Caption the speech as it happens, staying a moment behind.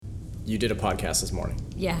You did a podcast this morning.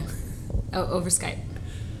 Yeah. Oh, over Skype.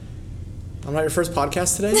 I'm not your first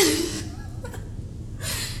podcast today?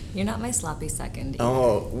 You're not my sloppy second either.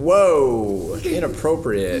 Oh, whoa.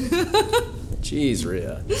 Inappropriate. Jeez,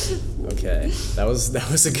 Rhea. Okay. That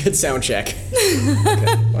was a good sound check.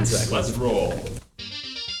 Okay, 1 second. Let's roll.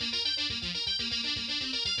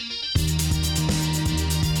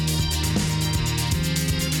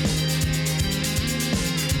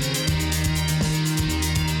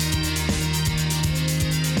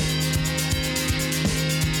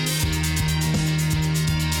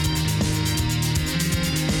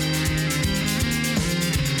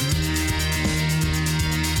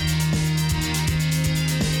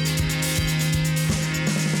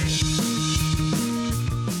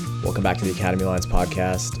 Welcome back to the Academy Lines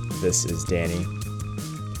podcast. This is Danny.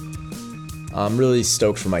 I'm really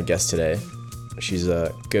stoked for my guest today. She's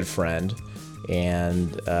a good friend,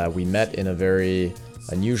 and we met in a very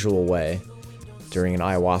unusual way during an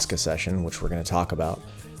ayahuasca session, which we're going to talk about.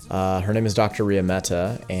 Her name is Dr. Rhea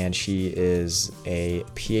Mehta, and she is a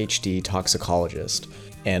PhD toxicologist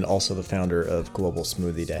and also the founder of Global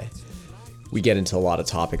Smoothie Day. We get into a lot of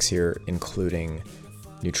topics here, including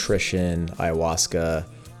nutrition, ayahuasca,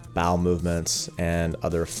 bowel movements, and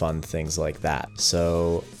other fun things like that.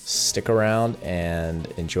 So stick around and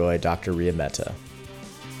enjoy Dr. Rhea Mehta.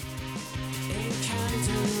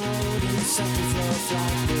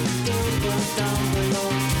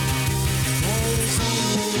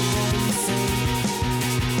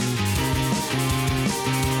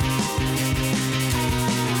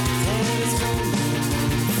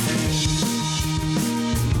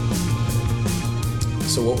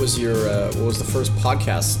 So what was the first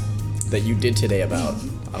podcast that you did today about?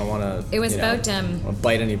 I don't want to. It was about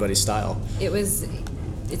bite anybody's style. It's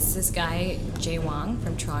this guy Jay Wong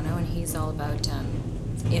from Toronto, and he's all about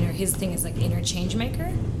his thing is like inner change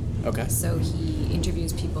maker. Okay. So he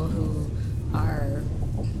interviews people who are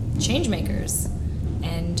change makers,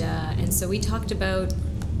 and so we talked about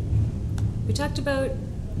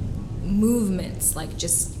movements, like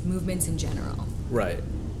just movements in general. Right.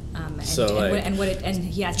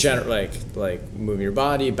 He asked like moving your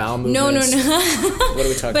body, bowel No. movements. What are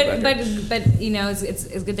we talking about here? But you know,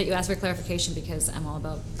 it's good that you asked for clarification, because I'm all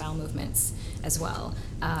about bowel movements as well.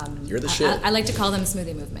 You're the shit. I like to call them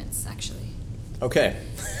smoothie movements, actually. Okay.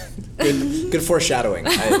 Good foreshadowing.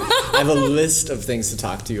 I have a list of things to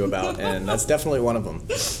talk to you about, and that's definitely one of them.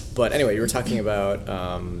 But anyway, you were talking about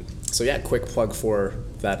quick plug for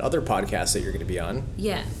that other podcast that you're going to be on.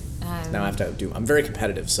 Yeah. Now I have to outdo. I'm very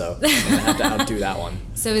competitive, so I'm going to have to outdo that one.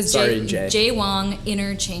 So it's Jay. Jay Wong,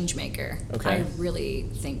 Inner Change Maker. Okay. I really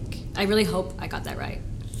hope I got that right.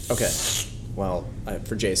 Okay. Well,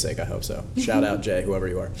 for Jay's sake, I hope so. Shout out Jay, whoever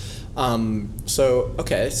you are. So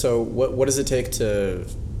what does it take to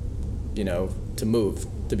move,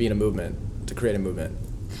 to be in a movement, to create a movement?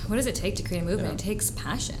 What does it take to create a movement? Yeah. It takes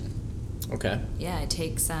passion. Okay. Yeah, it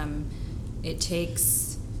takes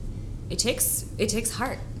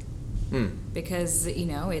heart. Because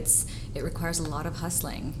it requires a lot of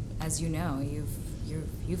hustling. As you know,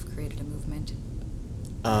 you've created a movement.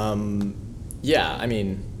 Yeah, I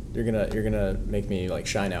mean, you're gonna make me like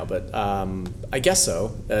shy now, but I guess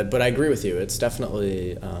so. But I agree with you. It's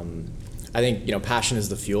definitely I think passion is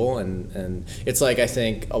the fuel, and it's like, I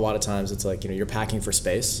think a lot of times it's like you're packing for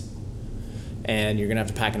space. And you're going to have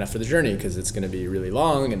to pack enough for the journey, because it's going to be really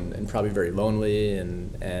long and probably very lonely,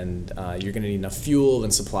 and you're going to need enough fuel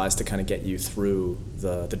and supplies to kind of get you through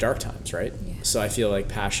the dark times, right? Yeah. So I feel like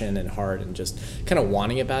passion and heart and just kind of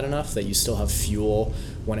wanting it bad enough that you still have fuel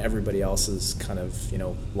when everybody else is kind of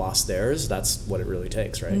lost theirs. That's what it really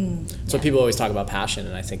takes, right? So people always talk about passion,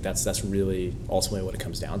 and I think that's really ultimately what it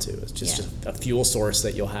comes down to. It's just a fuel source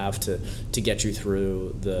that you'll have to get you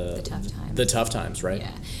through the tough times, right?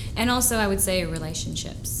 Yeah. And also, I would say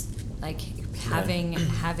relationships, like having,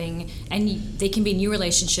 and they can be new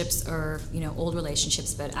relationships or old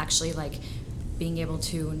relationships, but actually like being able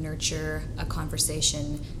to nurture a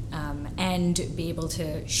conversation and be able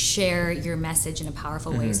to share your message in a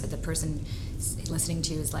powerful way, so that the person listening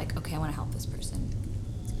to you is like, okay, I want to help this person.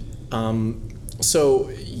 So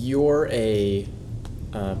you're a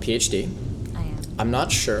PhD. I am. I'm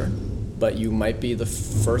not sure, but you might be the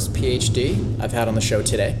first PhD I've had on the show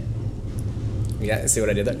today. Yeah, see what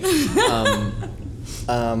I did there?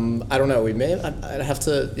 I don't know. I'd have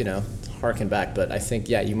to, harken back, but I think,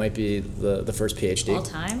 you might be the first PhD. All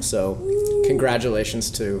time? So congratulations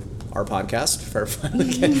to our podcast for finally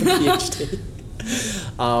getting a PhD.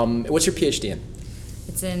 What's your PhD in?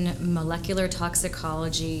 It's in molecular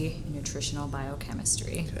toxicology, nutritional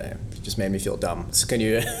biochemistry. Okay, just made me feel dumb. So can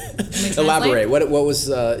you elaborate? What was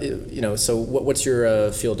So what's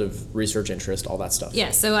your field of research interest? All that stuff.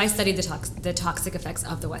 Yeah, so I studied the toxic effects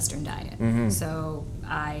of the Western diet. Mm-hmm. So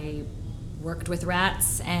I worked with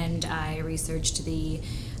rats, and I researched the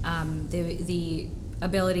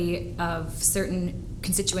ability of certain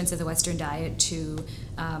constituents of the Western diet to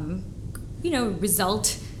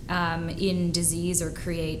result in disease or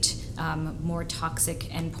create more toxic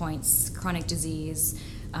endpoints, chronic disease.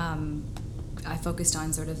 I focused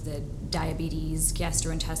on sort of the diabetes,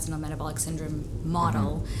 gastrointestinal metabolic syndrome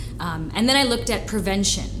model. Mm-hmm. And then I looked at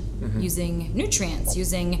prevention using nutrients,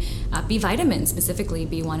 using B vitamins, specifically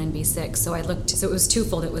B1 and B6. So it was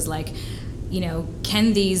twofold. It was like,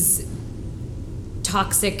 can these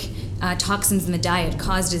toxins in the diet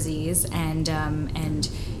cause disease, and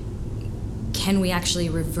can we actually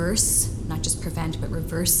reverse, not just prevent, but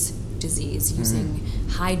reverse disease using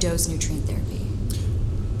high-dose nutrient therapy?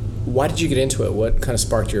 Why did you get into it? What kind of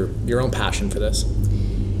sparked your own passion for this?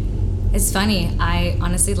 It's funny. I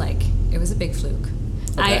honestly, it was a big fluke.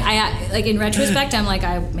 Okay. I in retrospect, I'm like,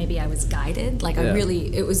 maybe I was guided.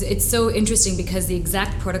 It's so interesting because the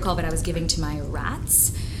exact protocol that I was giving to my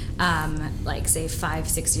rats, say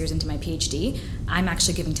 5-6 years into my PhD, I'm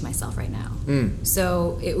actually giving to myself right now.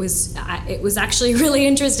 So it was actually really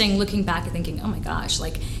interesting looking back and thinking, oh my gosh,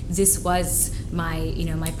 this was my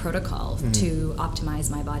my protocol to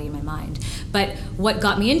optimize my body and my mind. But what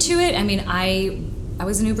got me into it? I mean, I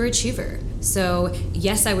was an Uber achiever. So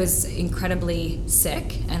yes, I was incredibly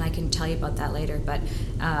sick, and I can tell you about that later. But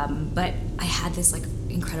I had this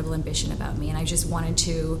incredible ambition about me, and I just wanted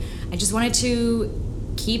to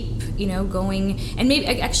keep going. And maybe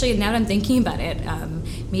actually, now that I'm thinking about it,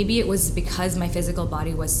 maybe it was because my physical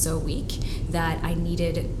body was so weak that I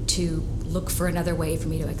needed to look for another way for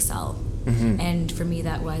me to excel. And for me,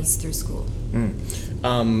 that was through school.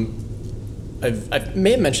 I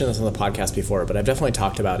may have mentioned this on the podcast before, but I've definitely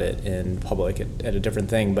talked about it in public at a different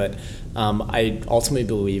thing. But I ultimately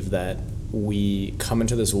believe that we come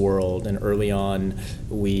into this world, and early on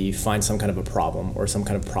we find some kind of a problem, or some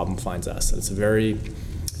kind of problem finds us. It's a very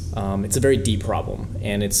deep problem,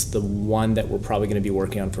 and it's the one that we're probably going to be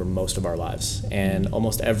working on for most of our lives. And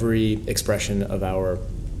almost every expression of our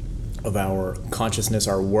consciousness,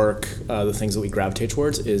 our work, the things that we gravitate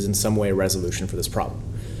towards, is in some way a resolution for this problem.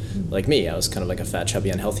 Like me, I was kind of like a fat, chubby,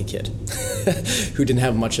 unhealthy kid who didn't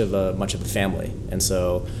have much of a family, and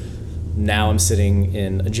so now I'm sitting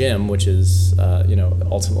in a gym, which is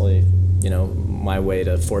ultimately my way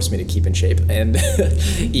to force me to keep in shape and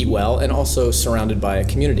eat well, and also surrounded by a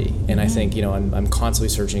community. And I think I'm constantly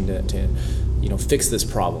searching to fix this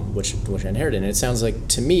problem, which I inherited. And it sounds like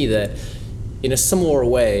to me that in a similar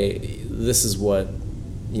way, this is what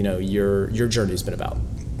your journey has been about,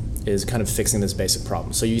 is kind of fixing this basic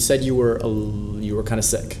problem. So you said you were kind of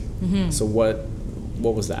sick. So what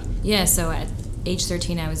was that? Yeah. So at age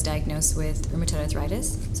 13, I was diagnosed with rheumatoid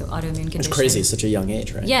arthritis, so autoimmune condition. It's crazy, such a young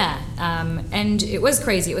age, right? Yeah, and it was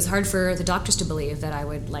crazy. It was hard for the doctors to believe that I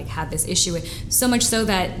would have this issue, so much so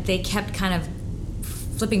that they kept kind of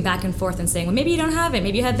flipping back and forth and saying, well, maybe you don't have it,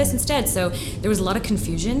 maybe you have this instead. So there was a lot of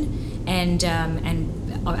confusion, and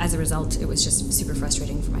as a result, it was just super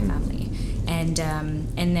frustrating for my family. And then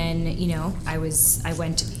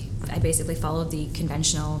I basically followed the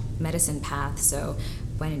conventional medicine path. So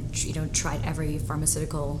went and tried every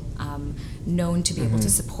pharmaceutical known to be able to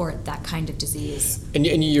support that kind of disease. And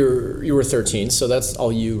you were 13, so that's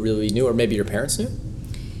all you really knew, or maybe your parents knew?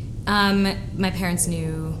 My parents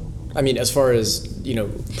knew. I mean, as far as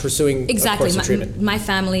pursuing a course of treatment. My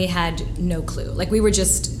family had no clue. We were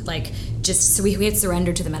just so we had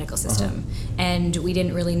surrendered to the medical system, and we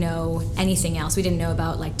didn't really know anything else. We didn't know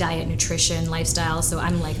about diet, nutrition, lifestyle. So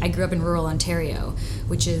I grew up in rural Ontario,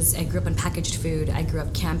 I grew up on packaged food. I grew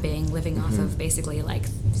up camping, living off of basically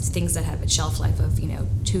things that have a shelf life of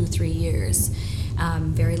 2-3 years.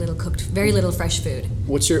 Very little cooked, very little fresh food.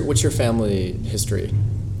 What's your family history,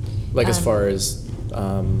 as far as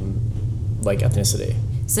ethnicity?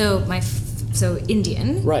 So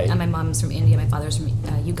Indian. Right. My mom's from India. My father's from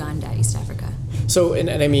Uganda, East Africa. So, and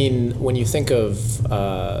I mean, when you think of,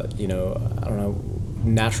 I don't know,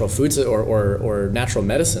 natural foods or natural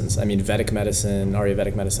medicines, I mean, Vedic medicine,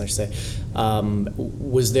 Ayurvedic medicine, I should say,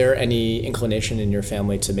 was there any inclination in your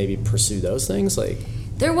family to maybe pursue those things?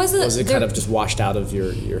 Was it kind of just washed out of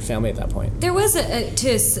your family at that point? There was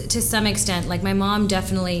to some extent. My mom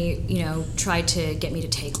definitely, tried to get me to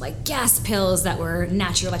take gas pills that were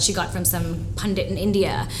natural that she got from some pundit in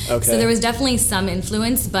India. Okay. So there was definitely some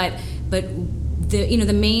influence, but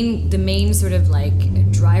the main sort of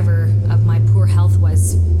like driver of my poor health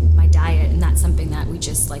was my diet, and that's something that we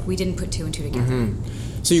just like we didn't put two and two together.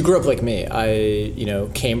 So you grew up like me. I,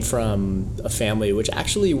 came from a family which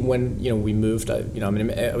actually, when we moved, I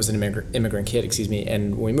was an immigrant kid,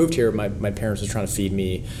 and when we moved here, my parents were trying to feed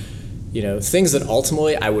me, things that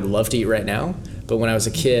ultimately I would love to eat right now. But when I was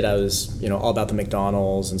a kid, I was, all about the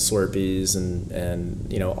McDonald's and Slurpees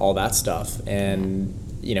and all that stuff. And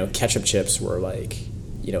ketchup chips were like,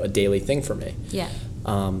 a daily thing for me. Yeah.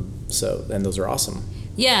 And those are awesome.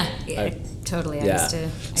 Yeah, totally. Yeah.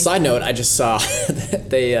 Side note, I just saw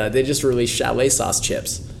they just released chalet sauce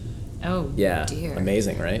chips. Oh, yeah, dear.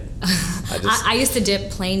 Amazing, right? I used to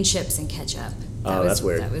dip plain chips in ketchup. That's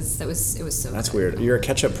weird. It was so. That's weird. You're a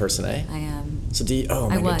ketchup person, eh? I am. So do you? Oh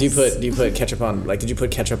my God. Do you put ketchup on? Like, did you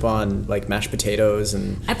put ketchup on like mashed potatoes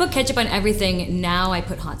and? I put ketchup on everything. Now I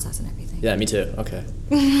put hot sauce on everything. Yeah, me too. Okay,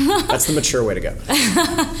 that's the mature way to go.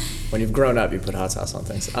 When you've grown up, you put hot sauce on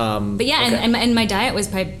things. But yeah, okay. and my diet was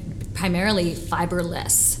primarily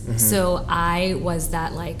fiberless. Mm-hmm. So I was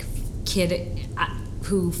that like kid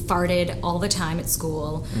who farted all the time at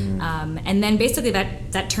school, and then basically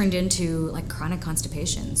that turned into like chronic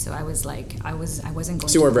constipation. So I was like, I wasn't going.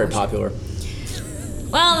 So you weren't very popular.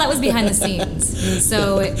 Well, that was behind the scenes.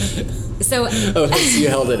 So you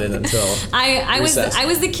held it in until I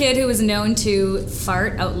was the kid who was known to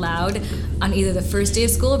fart out loud on either the first day of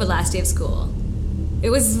school or the last day of school. It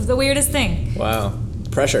was the weirdest thing. Wow,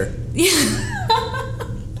 pressure. Yeah.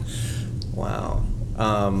 Wow.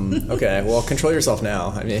 Okay. Well, control yourself now.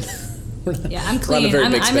 I mean. Yeah, I'm clean.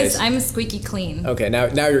 I'm squeaky clean. Okay.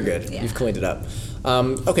 Now you're good. Yeah. You've cleaned it up.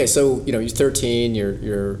 Okay. So you're 13.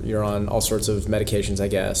 You're on all sorts of medications, I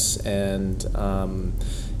guess, and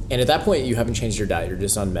at that point you haven't changed your diet. You're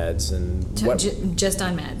just on meds just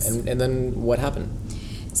on meds. And then what happened?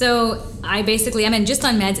 So I'm just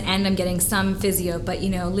on meds and I'm getting some physio, but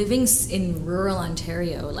living in rural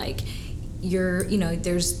Ontario, like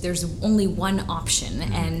there's only one option,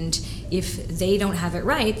 and if they don't have it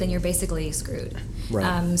right, then you're basically screwed.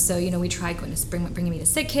 Right. So we tried bringing me to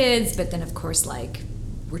Sick Kids, but then of course like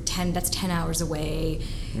that's 10 hours away.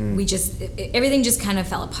 Everything just kind of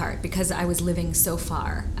fell apart because I was living so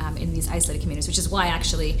far in these isolated communities, which is why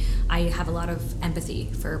actually I have a lot of empathy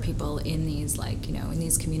for people in these in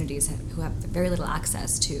these communities who have very little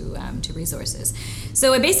access to resources.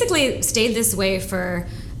 So I basically stayed this way for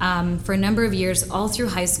a number of years, all through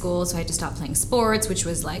high school. So I had to stop playing sports, which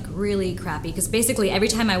was like really crappy because basically every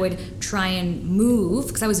time I would try and move,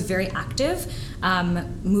 because I was very active,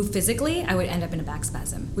 move physically, I would end up in a back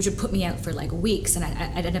spasm, which would put me out for like weeks, and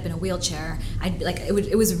I'd end up in a wheelchair.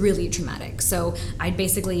 It was really traumatic. So I'd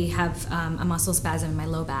basically have a muscle spasm in my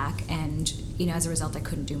low back, and as a result, I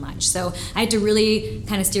couldn't do much. So I had to really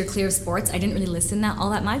kind of steer clear of sports. I didn't really listen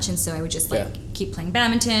all that much, and so I would just keep playing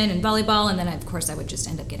badminton and volleyball, and then of course I would just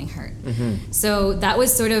end up getting hurt. Mm-hmm. So that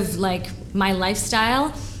was sort of like my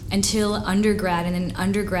lifestyle until undergrad, and then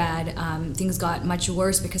undergrad things got much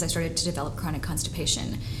worse because I started to develop chronic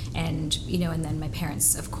constipation, and and then my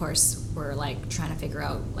parents of course were like trying to figure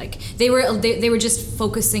out, like they were just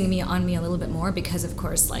focusing on me a little bit more because of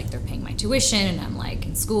course like they're paying my tuition and I'm like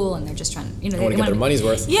in school and they're just trying to they want to get their money's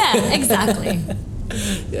worth. Yeah, exactly.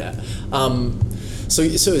 Yeah. So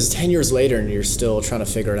it's 10 years later and you're still trying to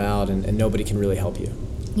figure it out, and nobody can really help you.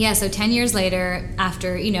 Yeah, so 10 years later,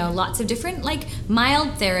 after, lots of different, like,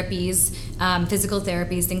 mild therapies, physical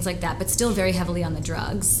therapies, things like that, but still very heavily on the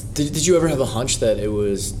drugs. Did you ever have a hunch that it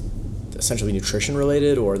was essentially nutrition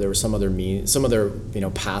related, or there was some other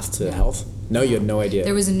path to health? No, you had no idea.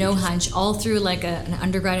 There was no hunch, all through, like, an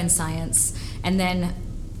undergrad in science, and then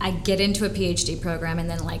I get into a PhD program, and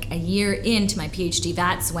then, like, a year into my PhD,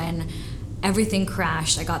 that's when everything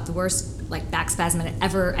crashed. I got the worst back spasm I'd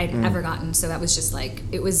ever gotten. So that was just like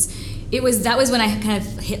that was when I kind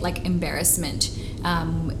of hit like embarrassment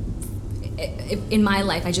in my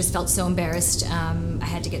life. I just felt so embarrassed. I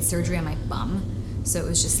had to get surgery on my bum. So it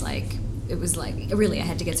was just like really I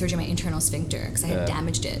had to get surgery on my internal sphincter because I had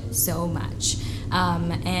damaged it so much.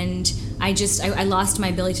 And I lost my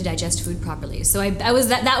ability to digest food properly. So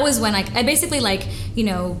that was when I basically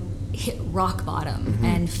hit rock bottom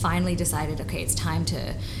and finally decided, okay, it's time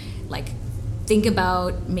to think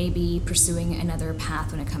about maybe pursuing another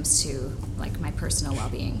path when it comes to my personal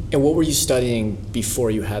well-being. And what were you studying before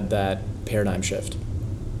you had that paradigm shift?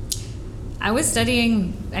 I was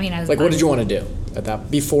studying, what did you want to do at that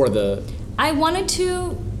before the? I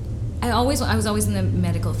was always in the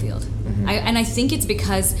medical field. Mm-hmm. I think it's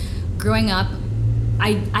because growing up,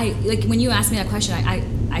 I when you asked me that question,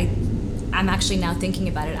 I'm actually now thinking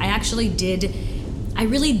about it. I actually did I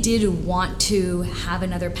really did want to have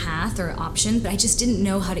another path or option, but I just didn't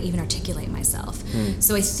know how to even articulate myself.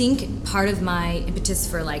 So I think part of my impetus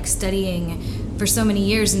for like studying for so many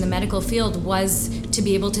years in the medical field was to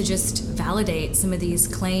be able to just validate some of these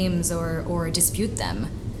claims or dispute them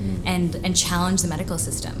and challenge the medical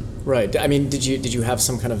system. Right. I mean, did you have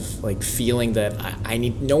some kind of like feeling that I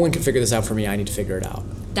need, no one can figure this out for me, I need to figure it out?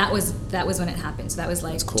 That was when it happened. So that was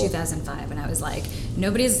like cool. 2005, and I was like,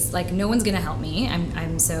 no one's gonna help me.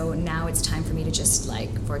 I'm so now it's time for me to just like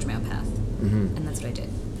forge my own path, and that's what I did.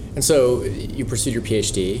 And so you pursued your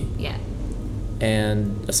PhD. Yeah.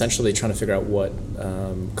 And essentially trying to figure out what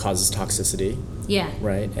causes toxicity. Yeah.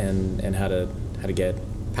 Right. And how to get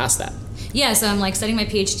past that. Yeah. So I'm like studying my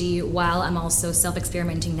PhD while I'm also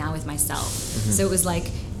self-experimenting now with myself. So it was like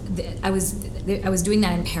I was doing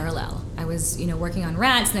that in parallel. I was, working on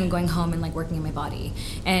rats, then going home and like working in my body.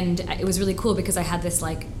 And it was really cool because I had this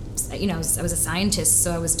like, I was a scientist,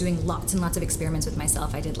 so I was doing lots and lots of experiments with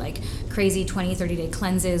myself. I did like crazy 20, 30-day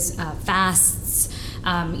cleanses, fasts.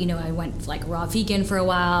 I went like raw vegan for a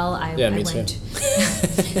while. Me too.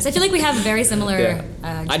 So I feel like we have a very similar.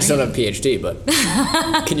 Yeah. I just don't have a PhD, but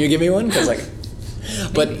can you give me one? Because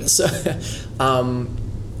but so,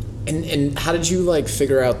 and how did you like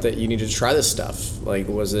figure out that you needed to try this stuff? Like,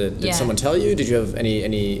 did someone tell you? Did you have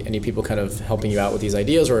any people kind of helping you out with these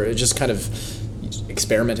ideas, or it just kind of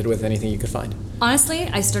experimented with anything you could find? Honestly,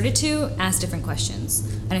 I started to ask different questions,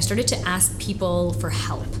 and I started to ask people for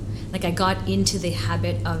help. Like I got into the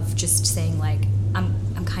habit of just saying like,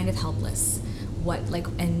 I'm kind of helpless. What like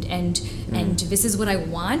and this is what I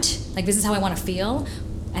want. Like this is how I want to feel,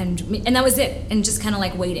 and that was it. And just kind of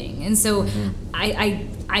like waiting. And so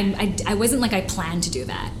I wasn't like I planned to do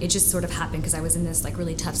that. It just sort of happened because I was in this like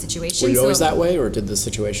really tough situation. Were you always that way, or did the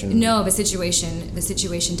situation? No, the situation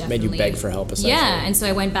definitely made you beg for help. Essentially. Yeah, and so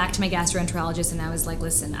I went back to my gastroenterologist and I was like,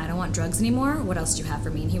 "Listen, I don't want drugs anymore. What else do you have for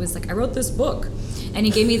me?" And he was like, "I wrote this book," and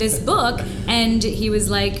he gave me this book, and he was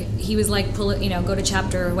like, pull it, go to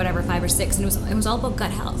chapter whatever 5 or 6, and it was all about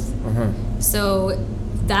gut health. So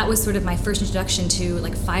that was sort of my first introduction to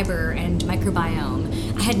like fiber and microbiome.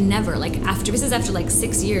 I had never after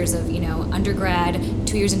 6 years of undergrad,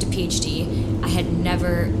 2 years into PhD, I had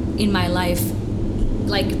never in my life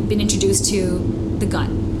been introduced to the gut.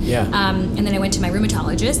 Yeah. And then I went to my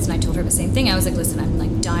rheumatologist and I told her the same thing. I was like, listen,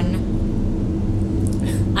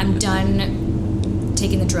 I'm done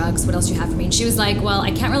taking the drugs. What else do you have for me? And she was like, well,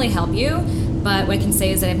 I can't really help you, but what I can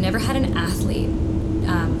say is that I've never had an athlete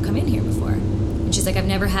come in here before. And she's like, that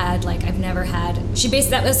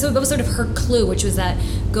was sort of her clue, which was that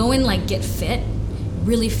go and get fit,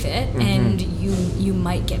 really fit, and you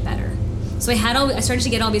might get better. So I started to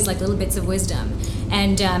get all these little bits of wisdom,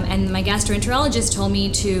 and my gastroenterologist told me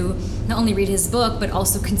to not only read his book but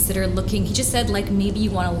also consider looking. He just said maybe you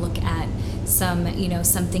want to look at some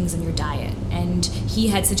things in your diet, and he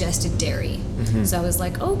had suggested dairy. So I was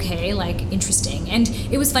like, okay, interesting. And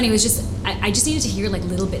it was funny. It was just I just needed to hear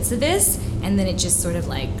little bits of this, and then it just sort of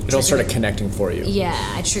it all started connecting for you. Yeah,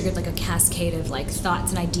 I triggered a cascade of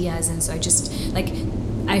thoughts and ideas, and so I just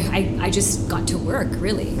I just got to work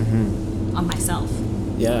really on myself.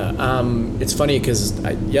 Yeah, it's funny because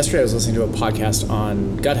yesterday I was listening to a podcast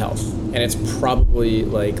on gut health, and it's probably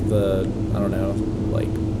the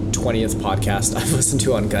 20th podcast I've listened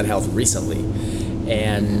to on gut health recently,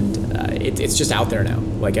 and it's just out there now.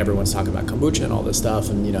 Everyone's talking about kombucha and all this stuff,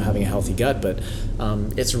 and having a healthy gut, but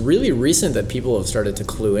it's really recent that people have started to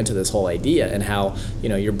clue into this whole idea and how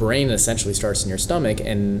your brain essentially starts in your stomach,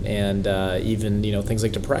 and even things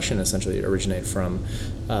like depression essentially originate from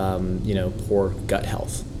poor gut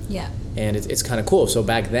health. Yeah. And it's kind of cool. So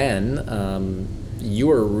back then, you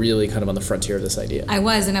were really kind of on the frontier of this idea. I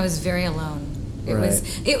was, and I was very alone. Right.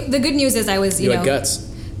 The good news is I was, you had guts.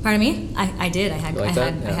 Pardon me? I did. I had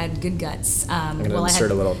I had good guts. I'm going to insert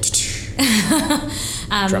a little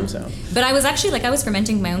drum sound. But I was actually I was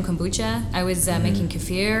fermenting my own kombucha. I was making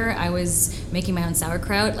kefir. I was making my own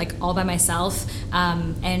sauerkraut, all by myself.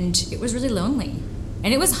 And it was really lonely.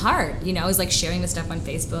 And it was hard. I was sharing this stuff on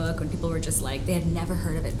Facebook when people were just they had never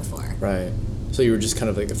heard of it before. Right. So you were just kind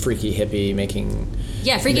of a freaky hippie making...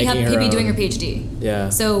 Yeah, freaky hippie doing her PhD. Yeah.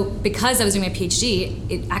 So because I was doing my PhD,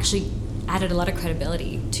 it actually added a lot of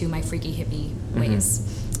credibility to my freaky hippie ways.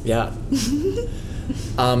 Yeah.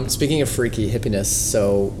 Speaking of freaky hippiness,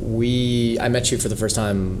 so I met you for the first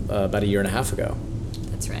time about a year and a half ago.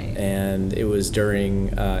 That's right. And it was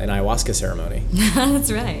during an ayahuasca ceremony. That's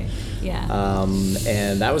right. Yeah.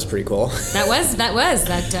 And that was pretty cool. That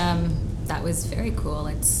was very cool.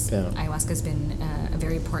 Ayahuasca's been a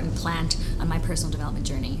very important plant on my personal development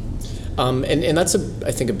journey. And that's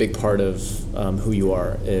I think a big part of who you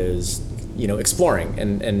are is, exploring.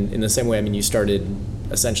 And in the same way, I mean, you started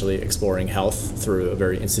essentially exploring health through a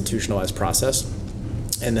very institutionalized process.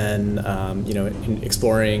 And then,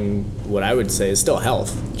 exploring what I would say is still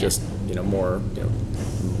health, just,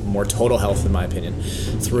 more total health, in my opinion,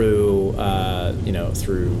 through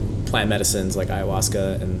plant medicines like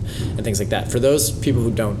ayahuasca and things like that. For those people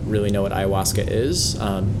who don't really know what ayahuasca is,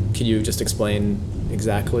 could you just explain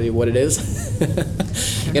exactly what it is?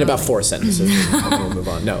 In about 4 sentences, and we'll move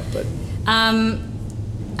on. No, but...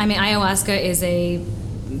 ayahuasca is a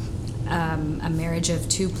marriage of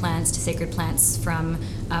 2 plants, 2 sacred plants from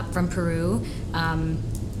Peru,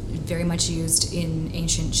 very much used in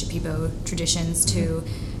ancient Shipibo traditions to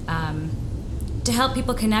help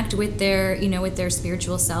people connect with their, with their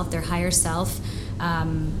spiritual self, their higher self,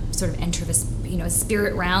 sort of enter the,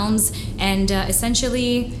 spirit realms, and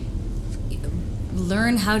essentially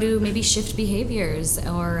learn how to maybe shift behaviors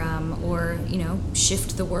or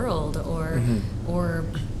shift the world or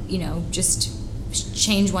just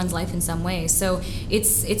change one's life in some way. So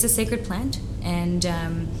it's a sacred plant, and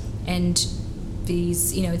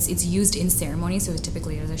these, it's used in ceremonies. So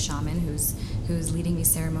typically there's a shaman who's leading these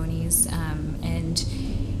ceremonies, and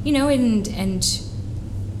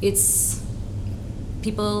it's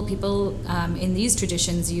people in these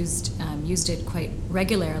traditions used it quite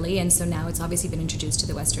regularly, and so now it's obviously been introduced to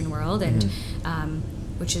the Western world, and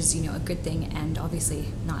which is a good thing, and obviously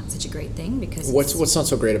not such a great thing, because what's not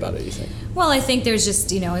so great about it, you think? Well, I think there's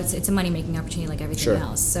just it's a money making opportunity like everything Sure.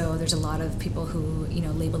 else. So there's a lot of people who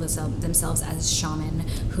label themselves as shaman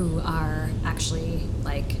who are actually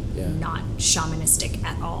not shamanistic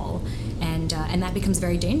at all, and that becomes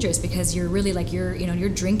very dangerous, because you're really you're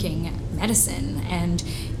drinking medicine, and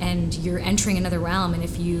you're entering another realm, and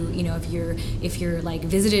if you're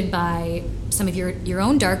visited by some of your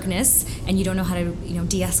own darkness, and you don't know how to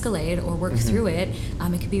de-escalate or work through it,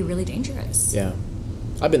 it could be really dangerous. Yeah,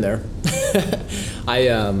 I've been there. I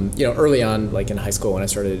early on, in high school, when I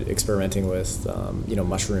started experimenting with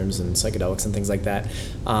mushrooms and psychedelics and things like that,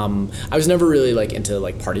 I was never really into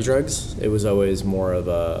party drugs. It was always more of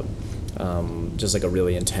a just a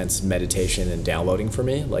really intense meditation and downloading for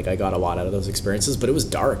me. I got a lot out of those experiences, but it was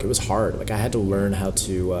dark. It was hard. I had to learn how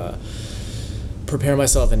to prepare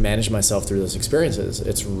myself and manage myself through those experiences.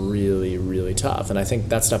 It's really, really tough, and I think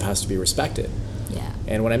that stuff has to be respected. Yeah.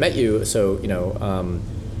 And when I met you, it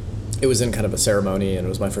was in kind of a ceremony, and it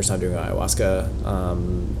was my first time doing ayahuasca,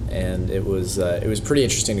 and it was pretty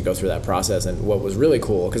interesting to go through that process. And what was really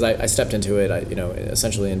cool, because I stepped into it,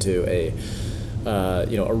 essentially into a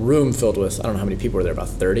room filled with, I don't know how many people were there, about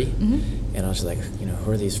 30, and I was just like,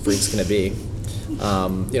 who are these freaks going to be?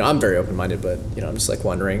 I'm very open-minded, but I'm just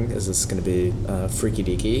wondering, is this going to be freaky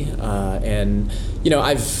deaky? And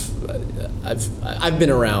I've been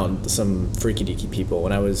around some freaky deaky people.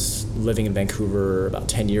 When I was living in Vancouver about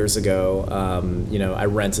 10 years ago, I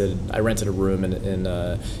rented a room in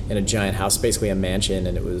a giant house, basically a mansion,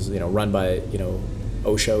 and it was run by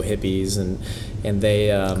Osho hippies, and they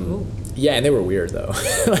Cool. Yeah, and they were weird though.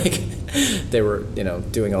 They were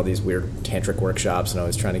doing all these weird tantric workshops, and I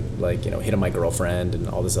was trying to hit on my girlfriend and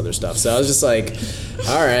all this other stuff. So I was just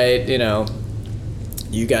all right,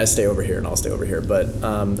 you guys stay over here and I'll stay over here. But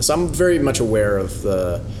so I'm very much aware of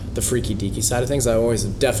the freaky deaky side of things. I always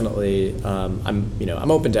definitely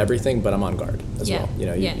I'm open to everything, but I'm on guard as well.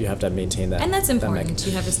 You have to maintain that. And that's important.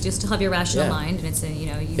 You have to still have your rational Yeah. mind, and it's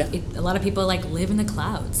a lot of people live in the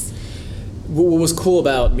clouds. What was cool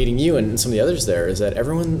about meeting you and some of the others there is that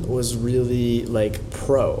everyone was really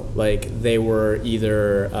pro. They were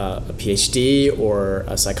either a PhD or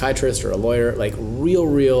a psychiatrist or a lawyer,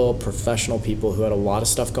 real professional people who had a lot of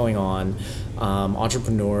stuff going on,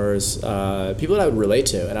 entrepreneurs, people that I would relate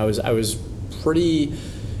to, and I was pretty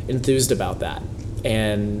enthused about that.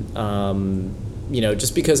 And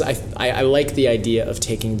just because I like the idea of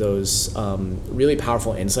taking those really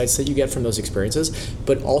powerful insights that you get from those experiences,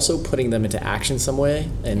 but also putting them into action some way,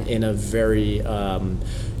 and in a very,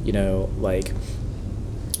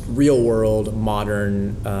 real world,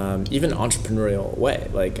 modern, even entrepreneurial way.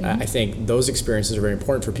 I think those experiences are very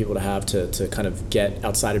important for people to have to kind of get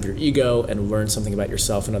outside of your ego and learn something about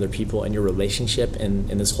yourself and other people and your relationship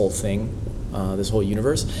in this whole thing. This whole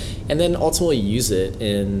universe, and then ultimately use it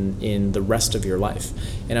in the rest of your life.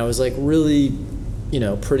 And I was really,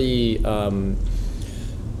 pretty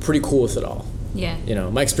cool with it all. Yeah.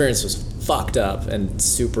 My experience was fucked up and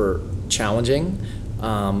super challenging.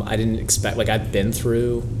 I didn't expect, I've been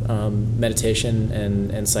through meditation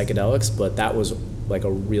and psychedelics, but that was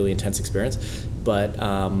a really intense experience, but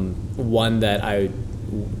one that I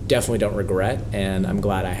definitely don't regret, and I'm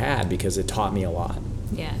glad I had, because it taught me a lot.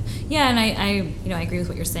 Yeah, and I agree with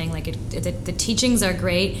what you're saying. Like the teachings are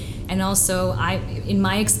great, and also in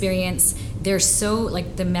my experience, they're so,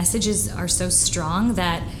 like, the messages are so strong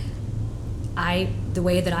that the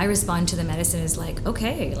way that I respond to the medicine is like,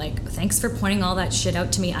 okay, like, thanks for pointing all that shit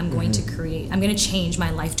out to me. I'm going to change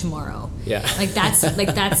my life tomorrow. Yeah. Like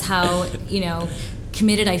that's how,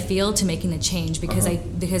 committed I feel to making the change, because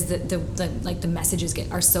because the messages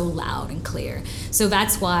are so loud and clear. So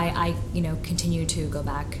that's why I continue to go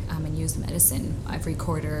back and use the medicine every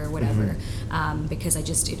quarter or whatever, because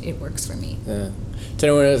it works for me. Yeah. To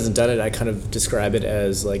anyone who hasn't done it, I kind of describe it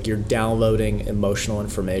as like you're downloading emotional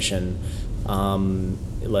information,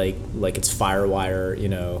 like it's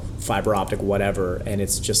FireWire, fiber optic, whatever, and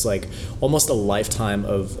it's just like almost a lifetime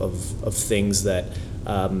of things that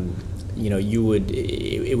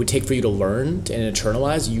it would take for you to learn and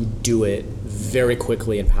internalize. You do it very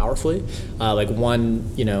quickly and powerfully. Like one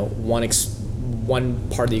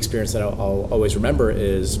part of the experience that I'll always remember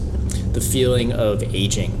is the feeling of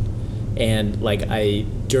aging. And like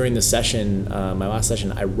during the session, my last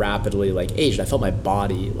session, I rapidly aged. I felt my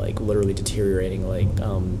body literally deteriorating,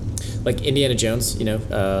 like Indiana Jones,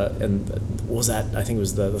 and what was that? I think it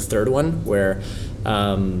was the third one where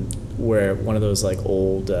one of those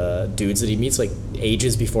old dudes that he meets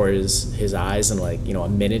ages before his eyes, and a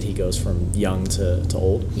minute he goes from young to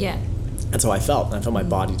old. Yeah. That's how I felt. And I felt my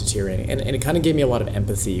body deteriorating. And it kind of gave me a lot of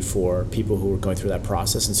empathy for people who were going through that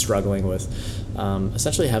process and struggling with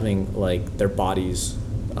essentially having their bodies,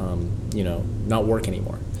 not work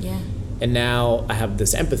anymore. Yeah. And now I have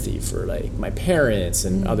this empathy for my parents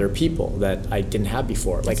and other people that I didn't have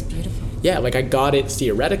before. That's beautiful. Yeah, I got it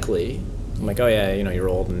theoretically. I'm like, oh yeah, you're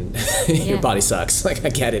old and your body sucks. I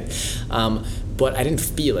get it. But I didn't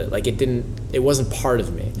feel it. It wasn't part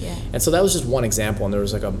of me. Yeah. And so that was just one example, and there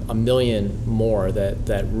was a million more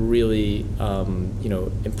that really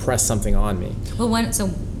impressed something on me. Well, one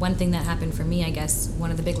thing that happened for me, I guess, one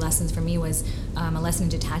of the big lessons for me was a lesson in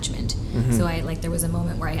detachment. Mm-hmm. So there was a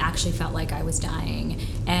moment where I actually felt like I was dying,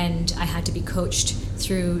 and I had to be coached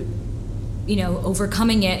through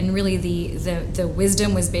overcoming it, and really the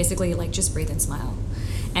wisdom was basically just breathe and smile.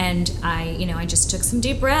 And I just took some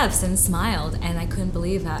deep breaths and smiled, and I couldn't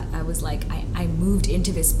believe that I was I moved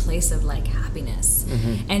into this place of happiness.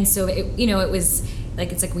 Mm-hmm. And so it was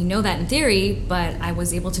it's we know that in theory, but I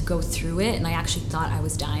was able to go through it, and I actually thought I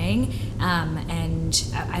was dying, and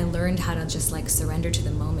I learned how to just surrender to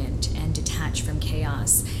the moment and detach from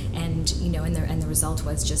chaos, and and the result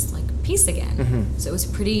was just peace again. Mm-hmm. So it was a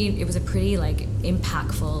pretty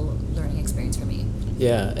impactful learning experience for me.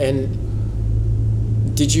 Yeah. And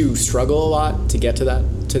did you struggle a lot to get to the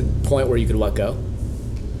point where you could let go?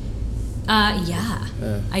 Yeah,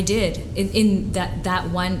 I did. In that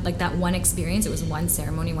one experience, it was one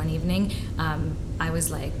ceremony, one evening. I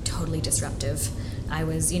was totally disruptive. I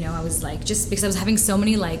was just because I was having so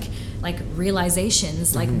many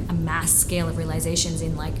realizations, mm-hmm. a mass scale of realizations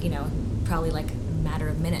in probably a matter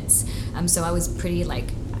of minutes. So I was pretty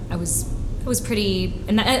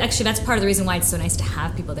and actually that's part of the reason why it's so nice to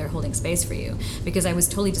have people there holding space for you, because I was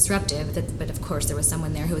totally disruptive, but of course there was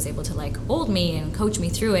someone there who was able to hold me and coach me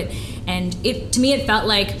through it, and to me it felt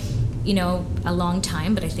like a long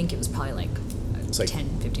time, but I think it was probably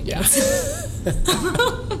 10-15 minutes.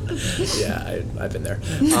 Yeah, I've been there.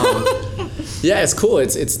 Yeah, it's cool.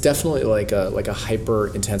 It's definitely a hyper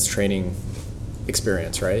intense training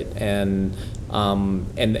experience, right? And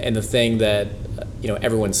the thing that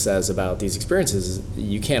everyone says about these experiences is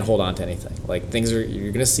you can't hold on to anything.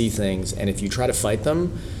 You're gonna see things, and if you try to fight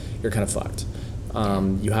them, you're kind of fucked.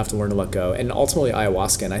 You have to learn to let go. And ultimately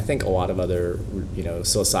ayahuasca, and I think a lot of other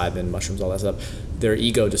psilocybin, mushrooms, all that stuff, they're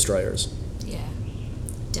ego destroyers. Yeah,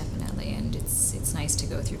 definitely. And it's nice to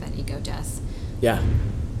go through that ego death. Yeah.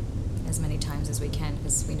 As many times as we can,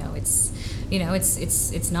 because we know it's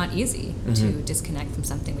not easy mm-hmm. to disconnect from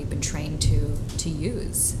something we've been trained to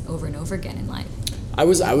use over and over again in life. I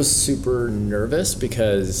was super nervous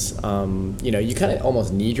because you kind of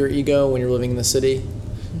almost need your ego when you're living in the city.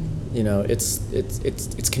 Mm-hmm.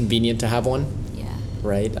 It's convenient to have one. Yeah.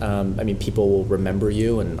 Right. People will remember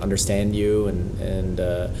you and understand you, and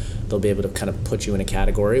they'll be able to kind of put you in a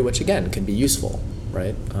category, which again can be useful.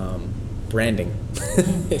 Right. Branding,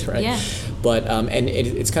 right? Yeah. But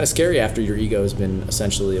it's kind of scary after your ego has been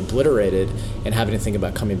essentially obliterated and having to think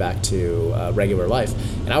about coming back to regular life.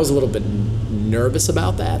 And I was a little bit nervous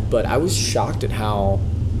about that, but I was shocked at how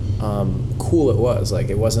cool it was.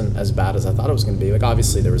 It wasn't as bad as I thought it was going to be.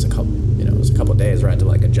 Obviously there was a couple of days where I had to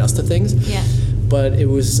adjust to things. Yeah. But it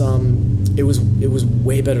was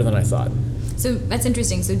way better than I thought. So that's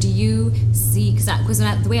interesting. So do you see, because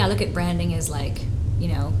the way I look at branding is like, you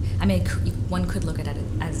know, I mean, one could look at it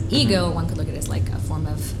as ego, one could look at it as like a form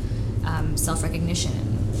of self-recognition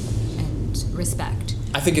and respect.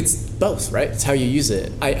 I think it's both, right? It's how you use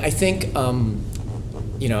it. I think,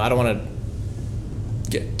 you know, I don't want to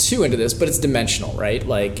get too into this, but it's dimensional, right?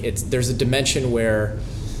 Like there's a dimension where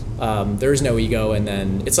there is no ego, and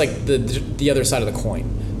then it's like the other side of the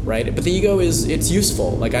coin, right? But the ego it's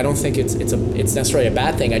useful. Like I don't think it's necessarily a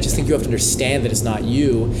bad thing. I just think you have to understand that it's not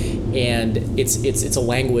you, and it's a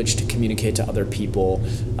language to communicate to other people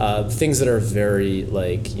things that are very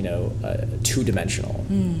like, you know, two-dimensional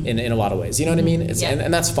in a lot of ways. You know what I mean?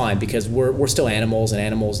 And that's fine, because we're still animals, and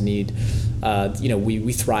animals need you know,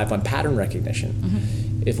 we thrive on pattern recognition.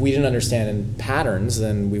 If we didn't understand patterns,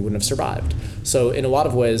 then we wouldn't have survived. So in a lot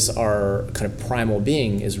of ways, our kind of primal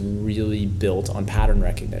being is really built on pattern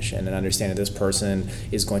recognition and understanding this person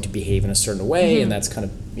is going to behave in a certain way, and that's kind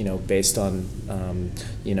of, you know, based on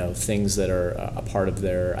you know, things that are a part of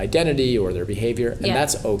their identity or their behavior, and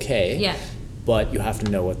that's okay. Yeah. But you have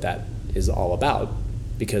to know what that is all about,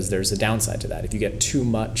 because there's a downside to that. If you get too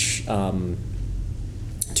much into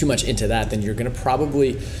that, then you're going to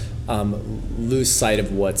probably lose sight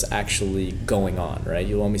of what's actually going on, right?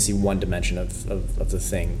 You'll only see one dimension of the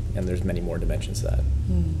thing, and there's many more dimensions to that.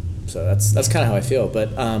 So that's kind of how I feel.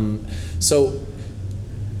 But so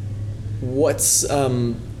what's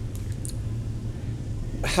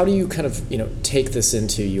how do you kind of, you know, take this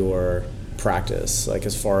into your practice, like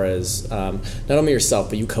as far as not only yourself,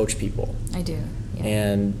 but you coach people? I do.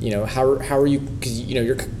 And, you know, how are you, because, you know,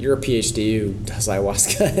 you're a PhD who does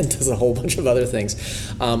ayahuasca and does a whole bunch of other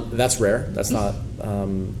things. That's rare. That's not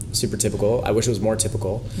super typical. I wish it was more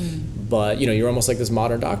typical. But, you know, you're almost like this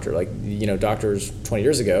modern doctor. Like, you know, doctors 20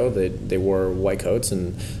 years ago, they wore white coats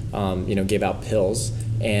and, you know, gave out pills.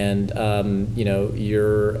 And, you know,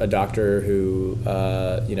 you're a doctor who,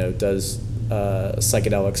 you know, does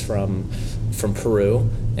psychedelics from Peru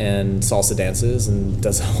and salsa dances and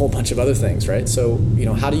does a whole bunch of other things, right? So, you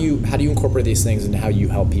know, how do you incorporate these things into how you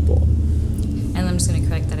help people? And I'm just going to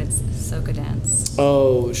correct that it's soca dance.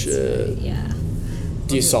 Oh shit! Yeah.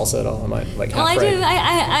 Do you salsa at all? Am I like half right? Well,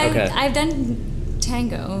 I do. Okay. I've done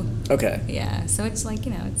tango. Okay. Yeah. So it's like,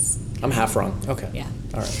 you know, it's. I'm half wrong. Okay. Yeah.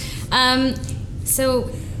 All right. So,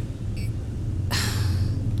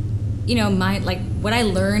 you know, what I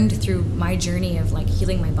learned through my journey of like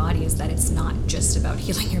healing my body is that it's not just about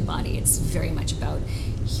healing your body. It's very much about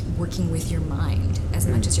working with your mind as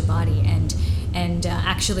much as your body. And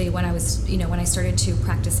actually, when I started to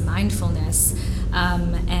practice mindfulness,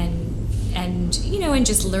 and you know, and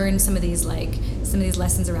just learn some of these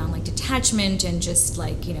lessons around like detachment and just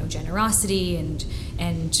like, you know, generosity and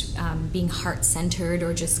being heart-centered,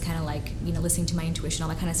 or just kind of like, you know, listening to my intuition, all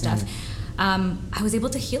that kind of stuff. I was able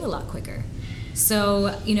to heal a lot quicker.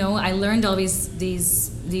 So, you know, I learned all these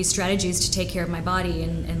strategies to take care of my body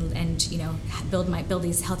and you know, build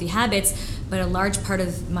these healthy habits. But a large part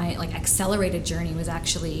of my like accelerated journey was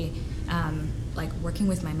actually like working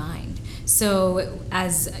with my mind. So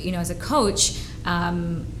as you know, as a coach,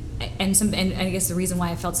 and I guess the reason why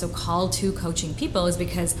I felt so called to coaching people is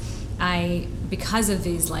because of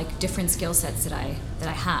these like different skill sets that I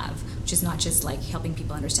have, which is not just like helping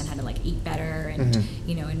people understand how to like eat better and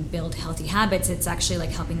you know, and build healthy habits. It's actually like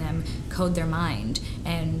helping them code their mind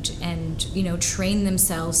and you know, train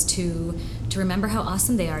themselves to remember how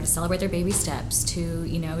awesome they are, to celebrate their baby steps, to,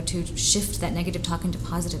 you know, to shift that negative talk into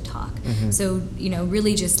positive talk. So, you know,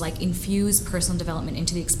 really just like infuse personal development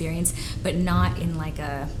into the experience, but not in like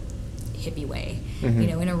a hippie way, you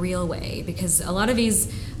know, in a real way, because a lot of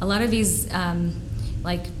these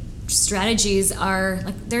like strategies are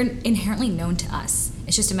like, they're inherently known to us.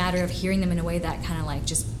 It's just a matter of hearing them in a way that kind of like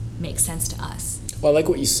just makes sense to us. Well, I like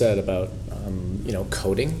what you said about you know,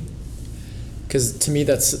 coding, because to me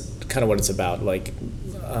that's kind of what it's about. Like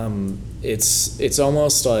it's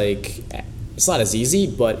almost like, it's not as easy,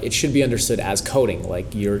 but it should be understood as coding.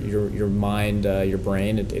 Like your mind, your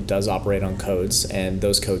brain, it does operate on codes, and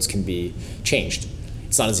those codes can be changed.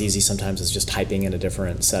 It's not as easy sometimes as just typing in a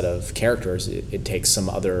different set of characters. It takes some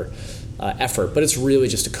other effort, but it's really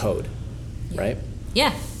just a code, right?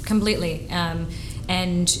 Yeah, completely.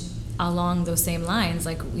 And along those same lines,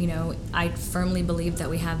 like, you know, I firmly believe that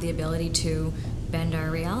we have the ability to bend our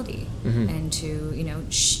reality and to, you know,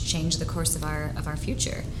 change the course of our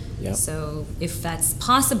future. Yep. So if that's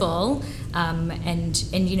possible, and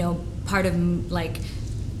you know, part of like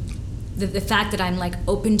the fact that I'm like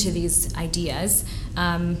open to these ideas,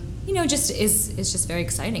 you know, just is just very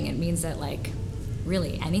exciting. It means that like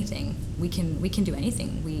really anything we can do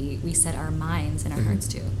anything we set our minds and our hearts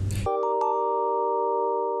to.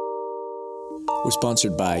 We're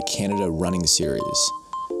sponsored by Canada Running Series.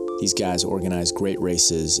 These guys organize great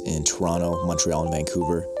races in Toronto, Montreal, and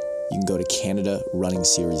Vancouver. You can go to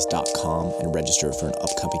CanadaRunningSeries.com and register for an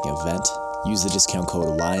upcoming event. Use the discount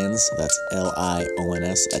code LIONS, that's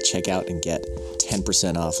LIONS, at checkout and get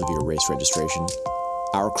 10% off of your race registration.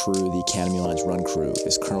 Our crew, the Academy Lions Run Crew,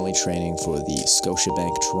 is currently training for the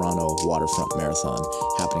Scotiabank Toronto Waterfront Marathon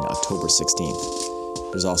happening October 16th.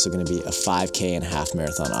 There's also going to be a 5K and half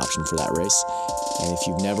marathon option for that race. And if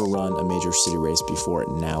you've never run a major city race before,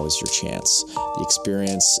 now is your chance. The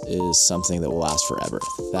experience is something that will last forever.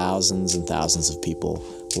 Thousands and thousands of people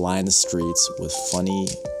line the streets with funny,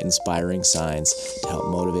 inspiring signs to help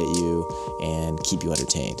motivate you and keep you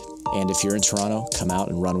entertained. And if you're in Toronto, come out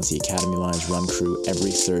and run with the Academy Lions Run Crew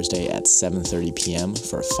every Thursday at 7:30 p.m.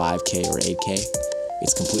 for a 5K or 8K.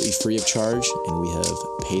 It's completely free of charge, and we have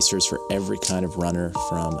pacers for every kind of runner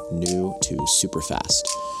from new to super fast.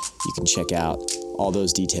 You can check out all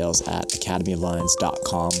those details at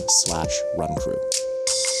academyoflions.com/runcrew.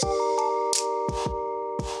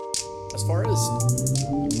 As far as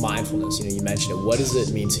mindfulness, you mentioned it. What does it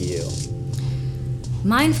mean to you?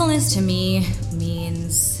 Mindfulness to me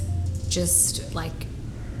means just like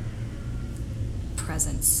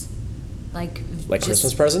presence. Like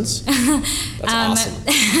Christmas presents? That's awesome.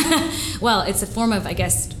 Well, it's a form of, I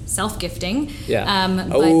guess, self-gifting. Yeah.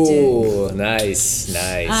 Nice.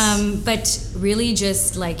 But really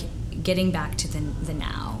just like getting back to the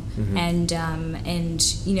now. Mm-hmm. And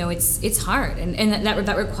it's hard. And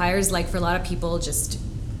that requires, like, for a lot of people, just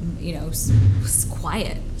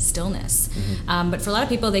quiet stillness. Mm-hmm. But for a lot of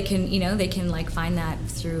people, they can like find that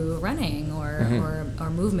through running or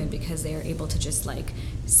movement, because they are able to just like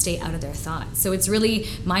stay out of their thoughts. So it's really,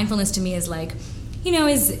 mindfulness to me is like,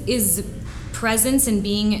 is presence and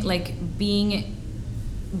being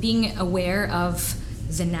aware of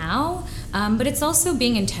the now, but it's also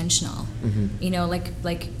being intentional. Mm-hmm.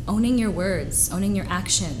 Like owning your words, owning your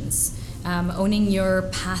actions, owning your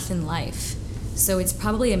path in life. So it's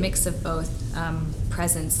probably a mix of both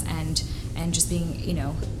presence and just being,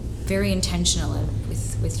 very intentional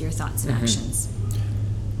with your thoughts and actions.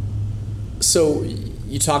 So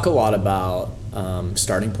you talk a lot about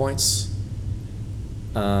starting points,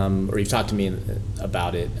 or you've talked to me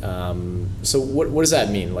about it. So what does that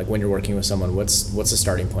mean? Like, when you're working with someone, what's a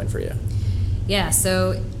starting point for you? Yeah,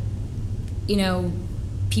 so,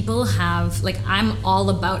 people have, like, I'm all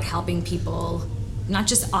about helping people not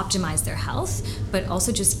just optimize their health, but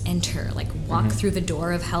also just enter, like walk through the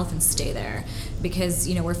door of health and stay there. Because,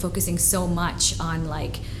 we're focusing so much on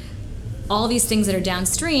like all these things that are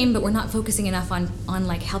downstream, but we're not focusing enough on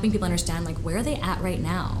like helping people understand, like, where are they at right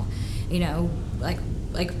now? Like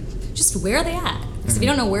just where are they at? Because if you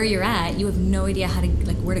don't know where you're at, you have no idea how to,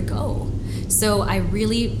 like, where to go. So I'm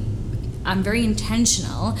very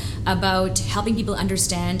intentional about helping people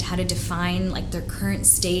understand how to define, like, their current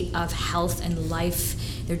state of health and life,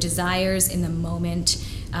 their desires in the moment,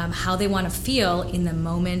 how they want to feel in the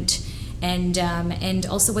moment, and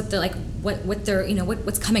also what they're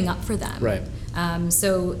what's coming up for them. Right.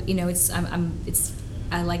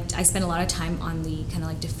 I spend a lot of time on the kind of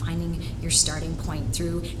like defining your starting point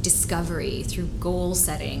through discovery, through goal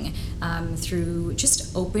setting, through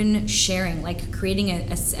just open sharing, like creating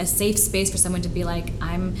a safe space for someone to be like,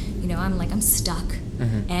 I'm stuck,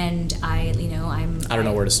 and I don't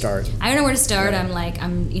know where to start. I don't know where to start. Right.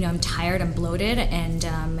 I'm tired, I'm bloated,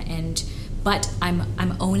 but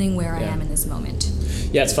I'm owning where I am in this moment.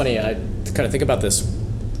 Yeah, it's funny. I kind of think about this,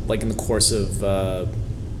 like, in the course of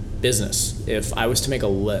business. If I was to make a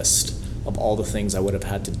list of all the things I would have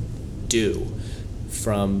had to do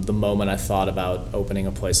from the moment I thought about opening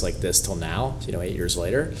a place like this till now, 8 years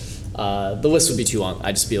later, the list would be too long.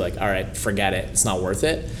 I'd just be like, all right, forget it. It's not worth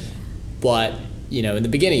it. But, in the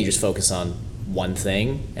beginning, you just focus on one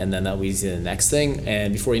thing, and then that leads you to the next thing.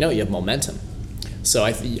 And before you know it, you have momentum. So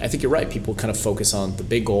I think you're right. People kind of focus on the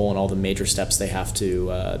big goal and all the major steps they have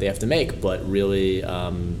to make, but really,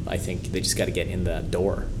 I think they just got to get in that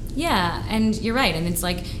door. Yeah, and you're right. And it's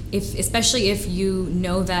like, especially if you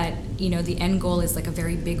know that, the end goal is like a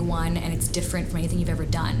very big one and it's different from anything you've ever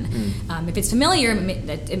done. If it's familiar,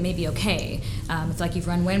 it may be okay. If like you've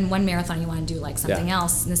run one marathon, you want to do like something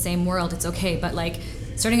else in the same world, it's okay. But like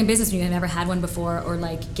starting a business when you've never had one before, or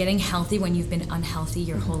like getting healthy when you've been unhealthy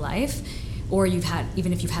your whole life, or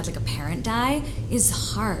even if you've had like a parent die,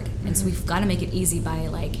 is hard. And so we've got to make it easy by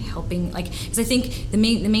like helping, like, because I think the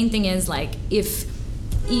main thing is like, if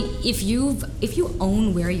you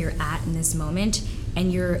own where you're at in this moment,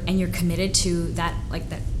 and you're committed to that,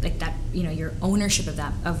 your ownership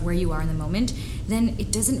of where you are in the moment, then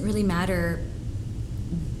it doesn't really matter,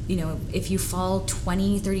 you know, if you fall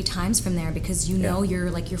 20, 30 times from there, because you know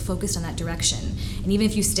you're focused on that direction. And even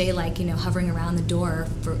if you stay like, you know, hovering around the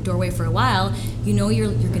doorway for a while, you know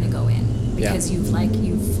you're going to go in because you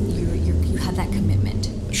have that commitment.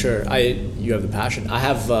 Sure. You have the passion. I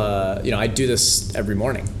have, you know, I do this every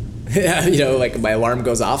morning. You know, like my alarm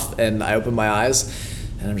goes off and I open my eyes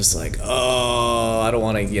and I'm just like, oh, I don't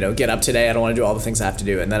want to, you know, get up today. I don't want to do all the things I have to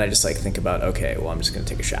do. And then I just like think about, okay, well, I'm just going to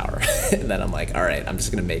take a shower. And then I'm like, all right, I'm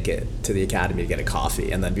just going to make it to the academy to get a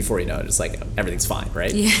coffee. And then before you know it, it's like everything's fine,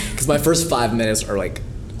 right? Yeah. Because my first 5 minutes are like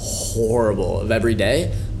horrible of every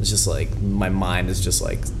day. It's just like my mind is just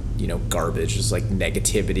like, you know, garbage, just like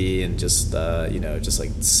negativity and just, you know, just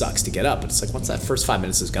like sucks to get up. But it's like once that first 5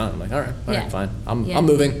 minutes is gone, I'm like, all right, fine. I'm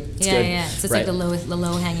moving. It's good. Yeah. So it's like the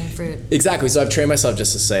low hanging fruit. Exactly. So I've trained myself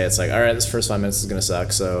just to say, it's like, all right, this first 5 minutes is going to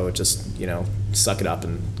suck. So just, you know, suck it up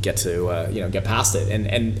and get to, you know, get past it.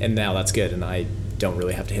 And now that's good. And I don't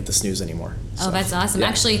really have to hit the snooze anymore. So, oh, that's awesome. Yeah.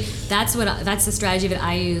 Actually, that's the strategy that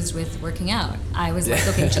I used with working out. I was like,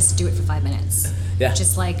 okay, just do it for 5 minutes. Yeah.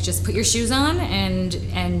 Just put your shoes on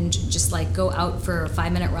and just like go out for a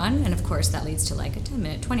 5 minute run. And of course that leads to like a 10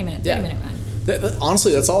 minute, 20 minute, 30 minute run.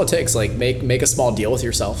 Honestly, that's all it takes. Like make a small deal with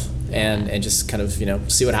yourself and just kind of, you know,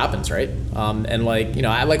 see what happens. Right. And like, you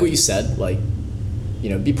know, I like what you said, like,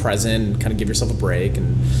 you know, be present and kind of give yourself a break.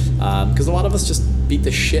 And, because a lot of us just beat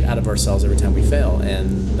the shit out of ourselves every time we fail.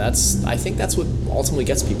 And I think that's what ultimately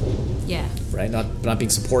gets people. Yeah. Right. Not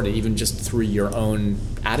being supported even just through your own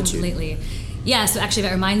attitude. Completely. Yeah, so actually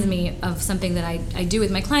that reminds me of something that I do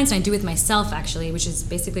with my clients and I do with myself actually, which is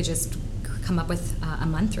basically just come up with a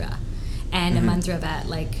mantra. And a mantra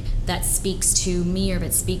that speaks to me or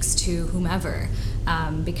that speaks to whomever.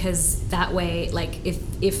 Because that way, like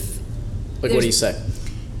if like what do you say?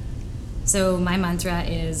 So my mantra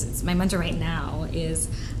right now is,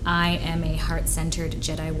 I am a heart-centered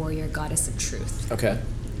Jedi warrior goddess of truth. Okay.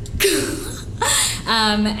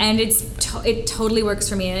 And it totally works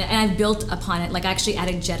for me, and I've built upon it. Like I actually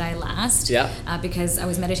added Jedi last, because I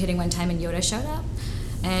was meditating one time and Yoda showed up,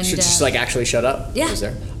 and just like actually showed up. Yeah. Was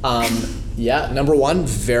there? Number one,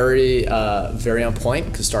 very on point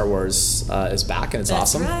because Star Wars is back and it's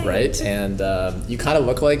awesome, right? And you kind of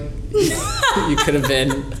look like you could have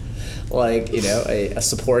been like, you know, a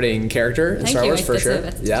supporting character in Star Wars for sure.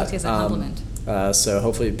 That's a compliment. So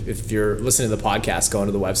hopefully if you're listening to the podcast, go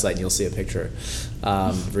onto the website and you'll see a picture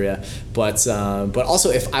of Rhea. But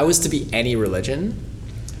also if I was to be any religion,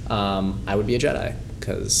 I would be a Jedi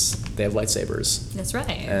because they have lightsabers. That's right.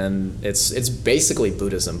 And it's basically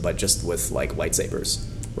Buddhism, but just with like lightsabers,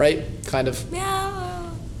 right? Kind of.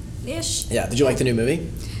 Yeah, ish. Yeah. Did you like the new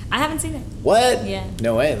movie? I haven't seen it. What? Yeah.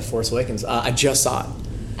 No way. The Force Awakens. I just saw it.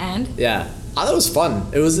 And? Yeah. I thought it was fun.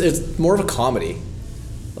 It's more of a comedy.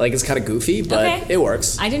 Like it's kind of goofy, but it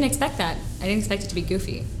works. I didn't expect that. I didn't expect it to be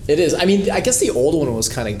goofy. It is. I mean, I guess the old one was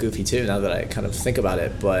kind of goofy too. Now that I kind of think about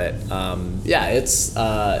it, but it's.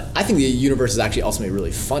 I think the universe is actually ultimately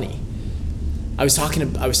really funny. I was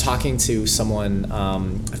talking to someone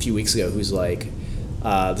a few weeks ago who's like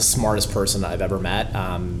the smartest person I've ever met.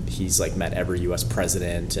 He's like met every U.S.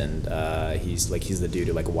 president, and he's the dude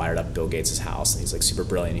who like wired up Bill Gates' house, and he's like super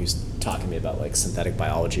brilliant. He was talking to me about like synthetic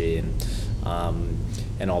biology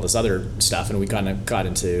and all this other stuff, and we kind of got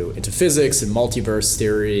into physics and multiverse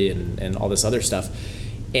theory and all this other stuff,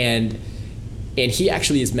 and he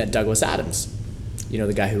actually has met Douglas Adams, you know,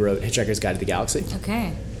 the guy who wrote Hitchhiker's Guide to the Galaxy.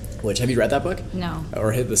 Okay. Which, have you read that book? No.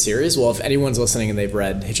 Or the series? Well, if anyone's listening and they've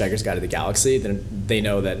read Hitchhiker's Guide to the Galaxy, then they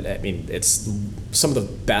know that, I mean, it's some of the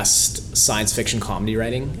best science fiction comedy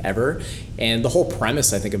writing ever, and the whole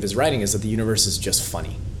premise, I think, of his writing is that the universe is just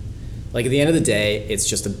funny. Like, at the end of the day, it's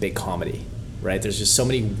just a big comedy. Right? There's just so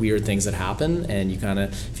many weird things that happen, and you kind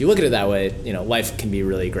of, if you look at it that way, you know, life can be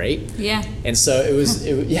really great. Yeah. And so it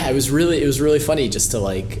was really funny just to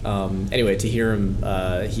like, anyway, to hear him.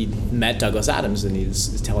 He met Douglas Adams, and he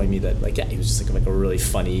was telling me that like, he was just like a really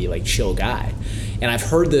funny, like chill guy. And I've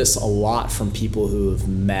heard this a lot from people who have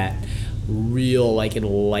met real like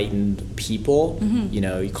enlightened people. Mm-hmm. You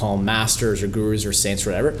know, you call them masters or gurus or saints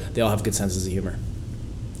or whatever. They all have good senses of humor.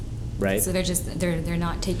 Right. So they're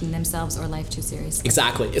not taking themselves or life too seriously.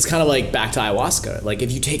 Exactly. It's kind of like back to ayahuasca. Like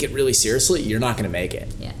if you take it really seriously, you're not going to make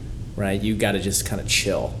it. Yeah. Right. You got to just kind of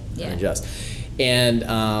chill and adjust. And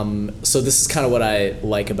so this is kind of what I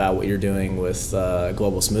like about what you're doing with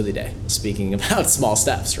Global Smoothie Day. Speaking about small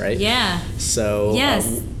steps, right? Yeah. So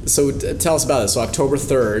yes. Tell us about this. So October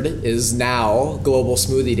 3rd is now Global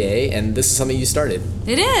Smoothie Day, and this is something you started.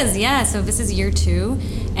 It is, yeah. So this is year 2,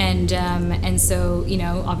 and so, you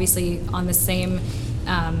know, obviously on the same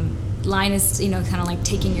line is, kind of like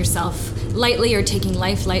taking yourself lightly or taking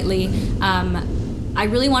life lightly. I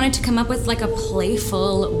really wanted to come up with like a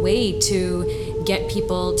playful way to get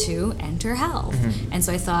people to enter health. And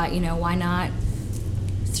so I thought, why not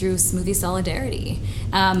through smoothie solidarity?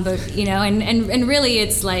 But and really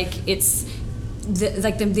it's like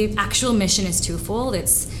the actual mission is twofold.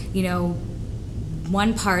 It's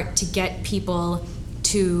one part to get people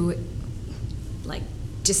to like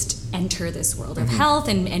just enter this world of health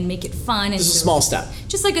and make it fun. And just a small step.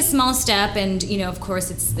 Just like a small step, and of course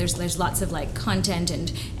there's lots of like content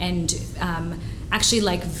and actually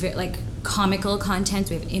like comical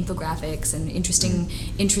content. We have infographics and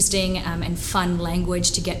interesting and fun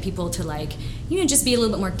language to get people to like just be a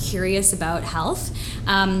little bit more curious about health.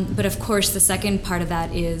 But of course the second part of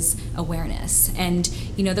that is awareness. And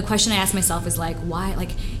the question I ask myself is like, why,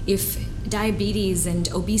 like if diabetes and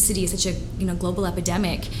obesity is such a global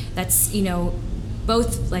epidemic that's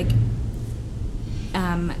both like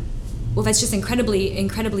that's just incredibly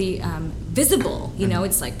visible.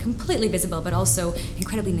 It's like completely visible, but also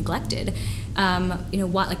incredibly neglected.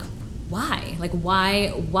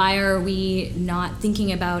 Why are we not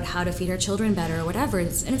thinking about how to feed our children better or whatever? And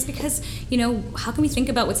it's because how can we think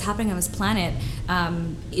about what's happening on this planet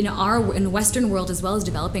in the Western world as well as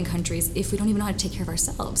developing countries if we don't even know how to take care of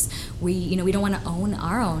ourselves? We don't want to own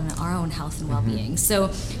our own health and well-being. So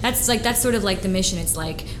that's sort of like the mission. It's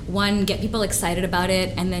like, one, get people excited about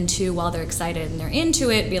it, and then two, while they're excited and they're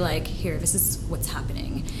into it, be like, here, this is what's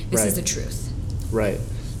happening. This is the truth. Right.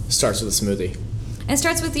 Starts with a smoothie. And it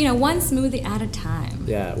starts with one smoothie at a time.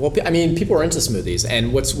 Yeah, well, I mean, people are into smoothies,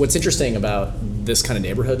 and what's interesting about this kind of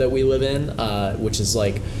neighborhood that we live in, which is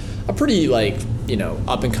like a pretty like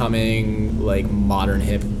up and coming like modern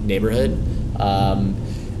hip neighborhood.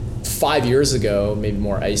 5 years ago, maybe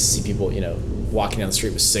more, I used to see people walking down the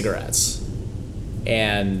street with cigarettes,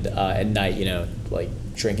 and at night like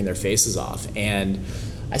drinking their faces off, and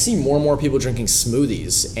I see more and more people drinking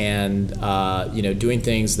smoothies and doing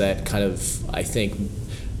things that kind of, I think,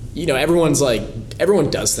 everyone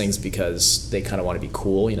does things because they kind of want to be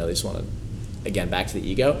cool. They just want to, again, back to the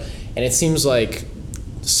ego. And it seems like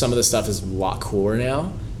some of the stuff is a lot cooler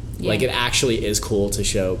now. Yeah. Like it actually is cool to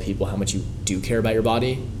show people how much you do care about your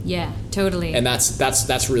body. Yeah, totally. And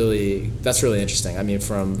that's really interesting. I mean,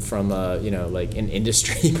 from like an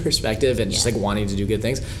industry perspective and just like wanting to do good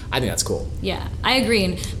things, I think that's cool. Yeah, I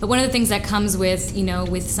agree. But one of the things that comes with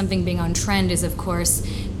with something being on trend is, of course,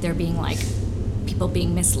 there being like people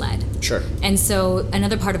being misled. Sure. And so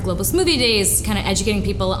another part of Global Smoothie Day is kind of educating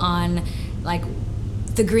people on like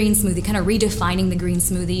the green smoothie, kind of redefining the green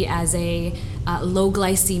smoothie as a low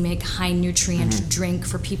glycemic, high nutrient drink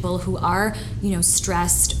for people who are,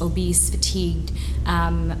 stressed, obese, fatigued,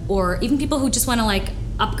 or even people who just want to like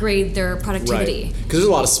upgrade their productivity. Right. Because there's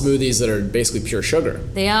a lot of smoothies that are basically pure sugar.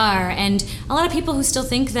 They are, and a lot of people who still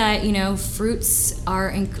think that fruits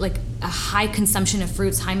are like a high consumption of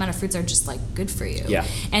fruits, high amount of fruits are just like good for you. Yeah.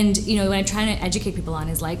 And what I'm trying to educate people on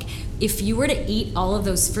is like, if you were to eat all of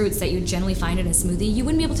those fruits that you generally find in a smoothie, you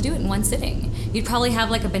wouldn't be able to do it in one sitting. You'd probably have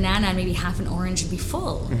like a banana and maybe half an orange and be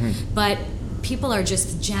full. But people are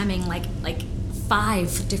just jamming like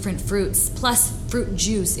 5 different fruits plus fruit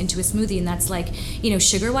juice into a smoothie, and that's like,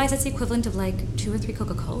 sugar-wise, that's the equivalent of like 2 or 3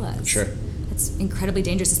 Coca-Colas. Sure. It's incredibly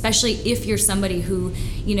dangerous, especially if you're somebody who,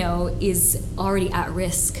 is already at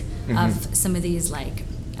risk of some of these like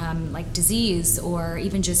disease, or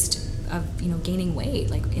even just of gaining weight,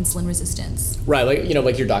 like insulin resistance. Right,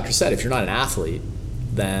 like your doctor said, if you're not an athlete,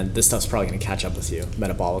 then this stuff's probably going to catch up with you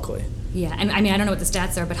metabolically. Yeah, and I mean, I don't know what the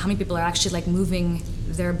stats are, but how many people are actually like moving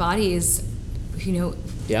their bodies,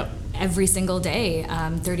 Yep. every single day,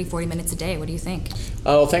 30, 40 minutes a day? What do you think?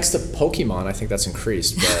 Oh, thanks to Pokemon, I think that's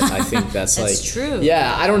increased, but I think that's that's true.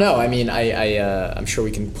 Yeah, I don't know. I mean, I'm sure we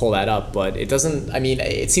can pull that up, but it doesn't, I mean,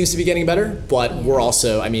 it seems to be getting better, but we're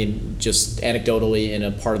also, I mean, just anecdotally in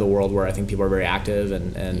a part of the world where I think people are very active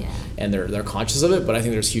and they're conscious of it, but I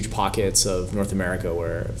think there's huge pockets of North America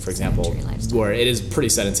where, for example, where it is pretty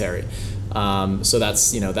sedentary. So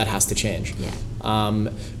that's, that has to change. Yeah.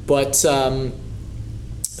 But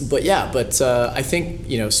I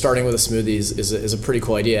think starting with a smoothies is a pretty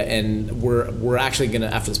cool idea, and we're actually gonna,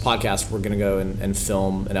 after this podcast, we're gonna go and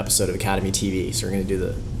film an episode of Academy TV. So we're gonna do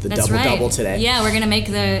the double today. Yeah, we're gonna make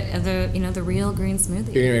the real green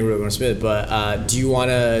smoothie. You're gonna make a real green smoothie, but do you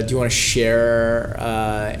wanna share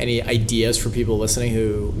any ideas for people listening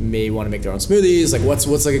who may want to make their own smoothies? Like what's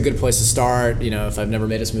like a good place to start? If I've never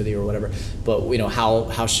made a smoothie or whatever, but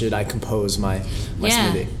how should I compose my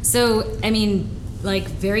smoothie? So I mean, like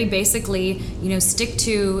very basically, stick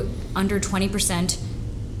to under 20%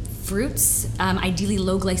 fruits, ideally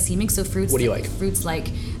low glycemic. So fruits. What do you like? Fruits like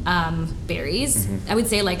berries. I would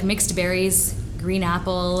say like mixed berries, green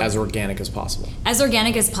apple. As organic as possible. As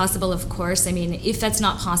organic as possible, of course. I mean, if that's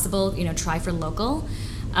not possible, try for local.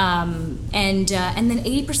 And then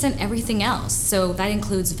 80% everything else. So that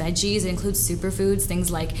includes veggies, it includes superfoods, things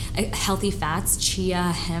like healthy fats, chia,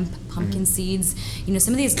 hemp, pumpkin seeds.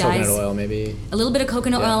 Some of these guys. Coconut oil, maybe. A little bit of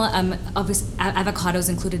coconut oil. Obviously, avocados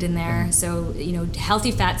included in there. So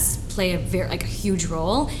healthy fats play a huge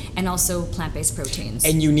role, and also plant-based proteins.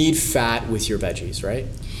 And you need fat with your veggies, right?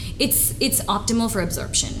 It's optimal for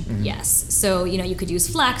absorption, yes. So, you could use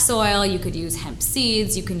flax oil, you could use hemp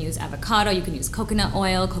seeds, you can use avocado, you can use coconut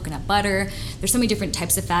oil, coconut butter. There's so many different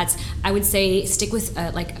types of fats. I would say stick with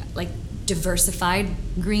like diversified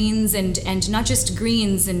greens and not just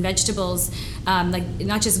greens and vegetables,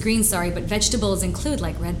 not just greens, but vegetables include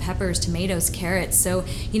like red peppers, tomatoes, carrots. So,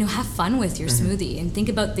 have fun with your smoothie and think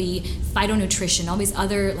about the phytonutrition, all these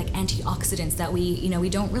other like antioxidants that we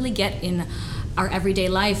don't really get in our everyday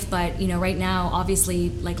life. But right now, obviously,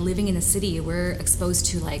 like living in the city, we're exposed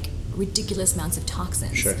to like ridiculous amounts of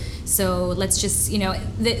toxins. Sure. So let's just I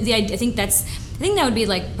think that would be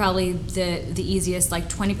like probably the easiest, like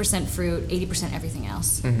 20% fruit, 80% everything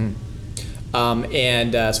else.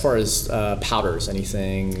 And as far as powders,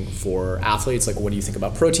 anything for athletes, like what do you think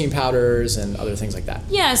about protein powders and other things like that?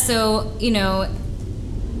 Yeah, so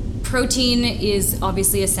protein is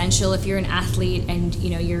obviously essential if you're an athlete and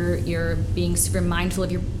you're being super mindful of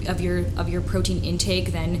your protein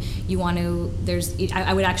intake. Then you want to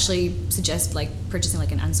I would actually suggest like purchasing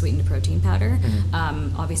like an unsweetened protein powder.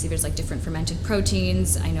 Obviously there's like different fermented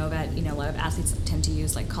proteins. I know that a lot of athletes tend to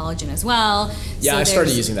use like collagen as well. Yeah, so I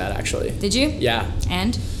started using that actually. Did you? Yeah.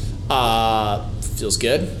 And feels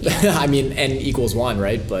good. I mean, N equals 1,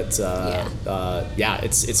 right? But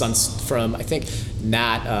it's from I think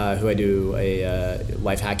Nat, who I do a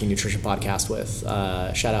life hacking nutrition podcast with.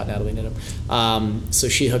 Shout out Natalie Nidham. So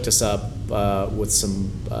she hooked us up with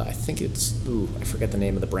some. I think it's I forget the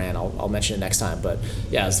name of the brand. I'll mention it next time. But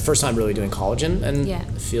yeah, it's the first time really doing collagen, and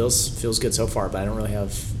it feels good so far. But I don't really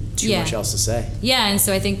have too much else to say. Yeah, and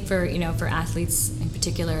so I think for athletes in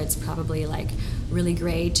particular, it's probably like really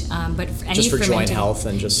great. But just for joint health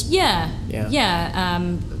and just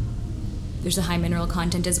there's a high mineral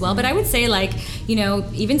content as well. But I would say like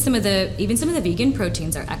even some of the vegan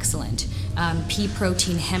proteins are excellent. Pea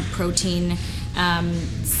protein, hemp protein.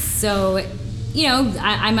 So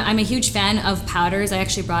I'm a huge fan of powders. I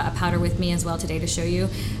actually brought a powder with me as well today to show you.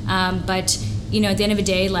 But at the end of the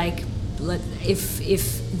day, like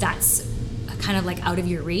if that's kind of like out of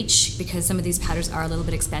your reach, because some of these powders are a little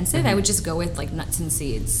bit expensive, I would just go with like nuts and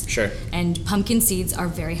seeds. Sure. And pumpkin seeds are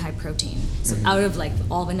very high protein. So out of like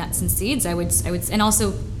all the nuts and seeds, I would, and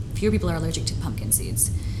also fewer people are allergic to pumpkin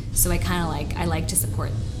seeds. So I like to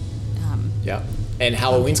support. Yeah. And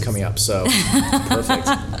Halloween's coming up, so perfect.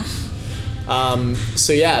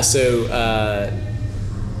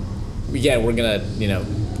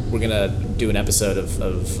 We're gonna do an episode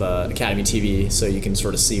of Academy TV, so you can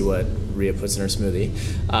sort of see what Rhea puts in her smoothie,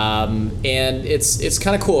 and it's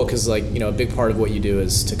kind of cool because a big part of what you do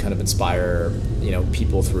is to kind of inspire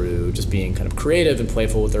people through just being kind of creative and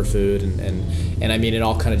playful with their food, and I mean it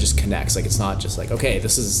all kind of just connects. Like it's not just like, okay,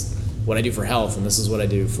 this is what I do for health and this is what I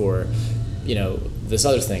do for this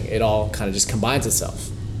other thing. It all kind of just combines itself.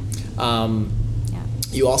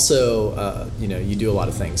 You also, you do a lot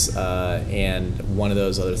of things, and one of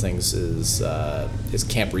those other things is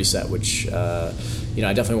Camp Reset, which I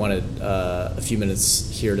definitely wanted a few minutes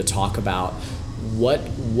here to talk about. What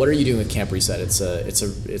are you doing with Camp Reset? It's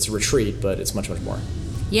a retreat, but it's much more.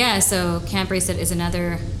 Yeah, so Camp Reset is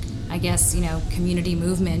another, I guess, community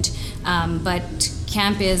movement, but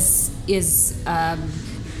camp is an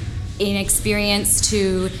experience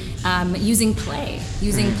to using play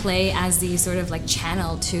as the sort of like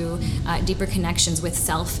channel to deeper connections with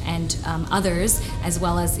self and others, as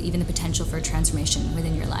well as even the potential for transformation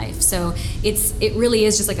within your life. So it really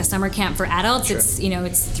is just like a summer camp for adults. Sure.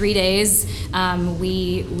 It's 3 days.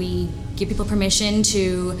 We give people permission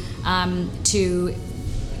to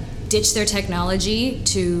ditch their technology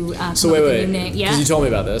to so wait, because you told me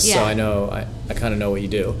about this, yeah. So I know I kind of know what you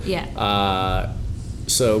do. Yeah.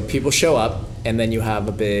 So people show up, and then you have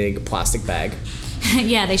a big plastic bag.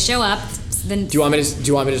 Yeah, they show up. then Do you want me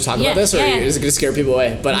to talk about this, or is it going to scare people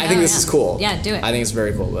away? But I think this is cool. Yeah, do it. I think it's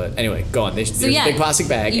very cool. But anyway, go on. There's a big plastic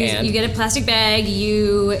bag, and you get a plastic bag.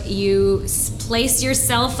 You place your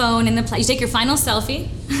cell phone in you take your final selfie.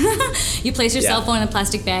 You place your cell phone in a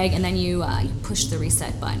plastic bag, and then you push the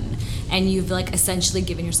reset button, and you've like essentially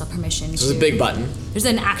given yourself permission. There's a big button. There's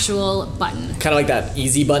an actual button. Kind of like that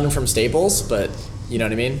easy button from Staples, but you know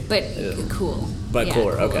what I mean. But cool. But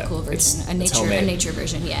cooler. Okay. A cool version. A nature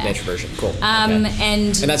version. Yeah. Nature version. Cool. Okay.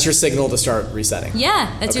 And that's your signal to start resetting.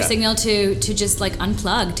 Yeah, that's your signal to just like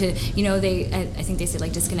unplug. To I think they say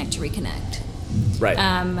like disconnect to reconnect. Right.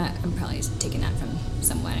 I'm probably taking that from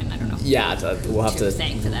someone, and I don't know. Yeah, we'll have to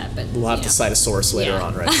thank for that, but we'll have to cite a source later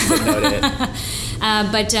on, right? Note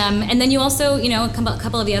it. And then you also, a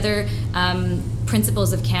couple of the other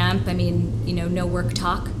principles of camp. I mean, no work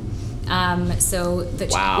talk.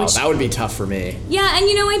 That would be tough for me. Yeah, and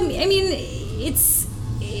I mean, it's. So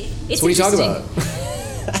what do you talk about?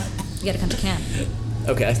 You got to come to camp.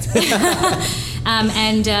 Okay. It's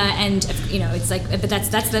like, but that's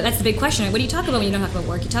the big question. What do you talk about when you don't talk about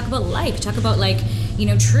work? You talk about life. You talk about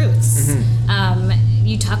truths. Mm-hmm.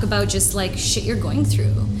 You talk about just like shit you're going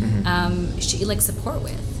through, shit you like support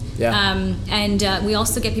with. Yeah. We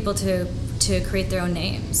also get people to create their own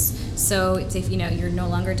names. So if you're no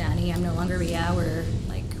longer Danny, I'm no longer Ria, we're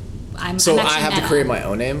like I'm. So I'm I have to create my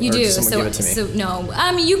own name. You or do. Does someone give it to me? So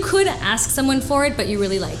no. You could ask someone for it, but you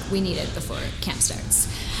really we need it before camp starts.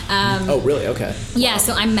 Oh really? Okay. Yeah.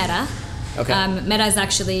 So I'm Meta. Okay. Meta is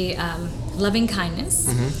actually loving kindness,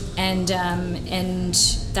 and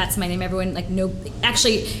that's my name. Everyone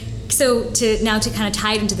actually. So to kind of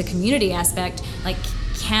tie it into the community aspect, like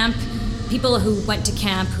camp. People who went to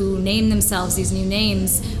camp, who named themselves these new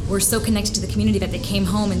names, were so connected to the community that they came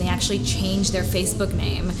home and they actually changed their Facebook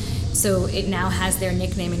name. So it now has their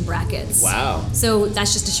nickname in brackets. Wow. So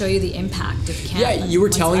that's just to show you the impact of camp. Yeah, you were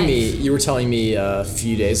telling me a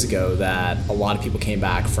few days ago that a lot of people came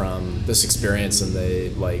back from this experience and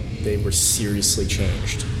they were seriously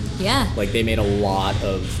changed. Yeah. Like they made a lot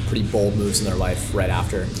of pretty bold moves in their life right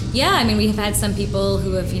after. Yeah, I mean, we have had some people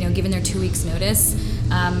who have, given their 2 weeks notice.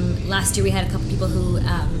 Last year we had a couple people who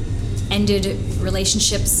ended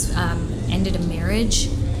relationships, ended a marriage.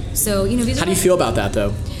 So, these How do you feel about that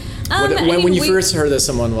though? When you first heard that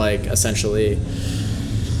someone essentially,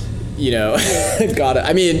 got it.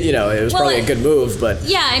 I mean, it was probably a good move, but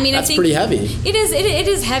yeah, I mean, that's I think pretty heavy. It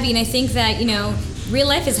is heavy, and I think that, real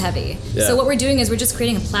life is heavy. Yeah. So what we're doing is we're just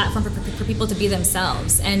creating a platform for people to be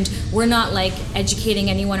themselves, and we're not educating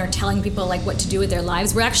anyone or telling people what to do with their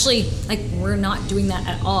lives. We're actually we're not doing that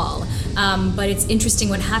at all. But it's interesting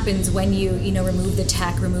what happens when you remove the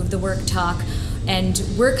tech, remove the work talk, and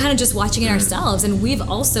we're kind of just watching it ourselves. And we've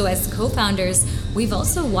also, as co-founders, we've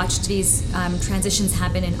also watched these transitions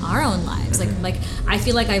happen in our own lives. Like I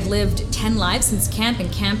feel like I've lived 10 lives since camp, and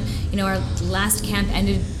camp, our last camp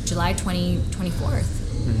ended July 24th.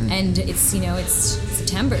 And it's, it's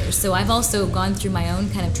September. So I've also gone through my own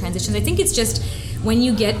kind of transitions. I think it's just when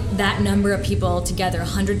you get that number of people together,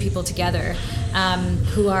 100 people together,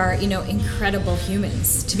 who are, incredible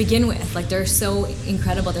humans to begin with. They're so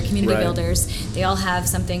incredible. They're community builders. They all have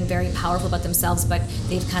something very powerful about themselves, but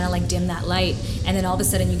they've kind of dim that light. And then all of a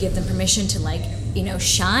sudden you give them permission to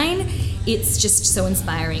shine. It's just so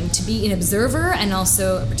inspiring to be an observer and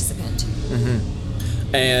also a participant.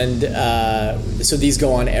 And so these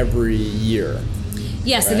go on every year.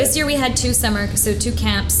 Yeah, so this year we had 2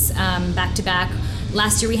 camps back to back.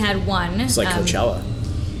 Last year we had 1. It's like Coachella.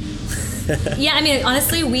 Yeah, I mean,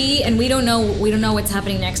 honestly, we don't know what's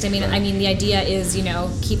happening next. I mean, the idea is,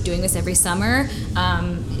 keep doing this every summer.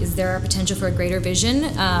 Is there a potential for a greater vision?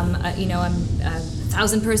 A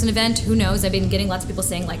 1,000-person event? Who knows? I've been getting lots of people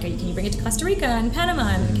saying can you bring it to Costa Rica and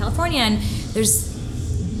Panama and California? And there's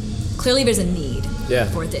a need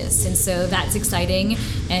for this, and so that's exciting.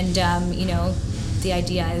 And the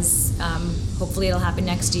idea is hopefully it'll happen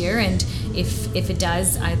next year. And if it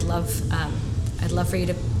does, I'd love for you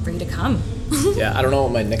to come. Yeah, I don't know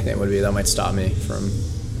what my nickname would be. That might stop me from.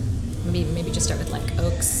 Maybe just start with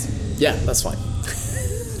Oaks. Yeah, that's fine.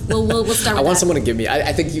 We'll start. With I want someone to give me.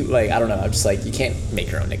 I think you I don't know. I'm just you can't make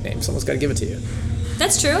your own nickname. Someone's got to give it to you.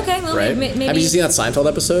 That's true. Okay. Well, right? Maybe. Have you seen that Seinfeld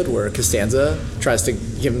episode where Costanza tries to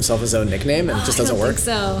give himself his own nickname and it just doesn't work?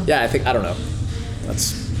 Think so. Yeah, I don't know.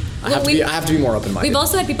 I have to be more open-minded. We've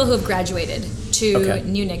also had people who have graduated to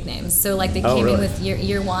new nicknames. So they came in with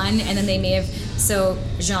year 1, and then they may have. So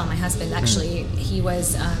Jean, my husband, actually, he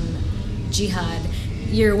was Jihad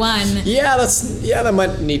year 1. Yeah, that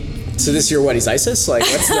might need. So this year, what? He's ISIS?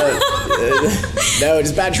 What's the? No,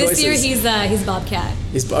 just bad choices. This year he's Bobcat.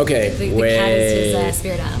 He's okay. The cat is his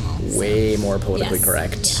spirit animal. way more politically Yes.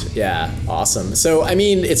 correct. Yeah, awesome. So, I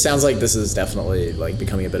mean, it sounds like this is definitely like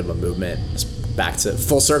becoming a bit of a movement. It's back to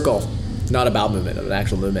full circle. Not about movement, an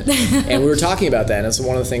actual movement. And we were talking about that, and it's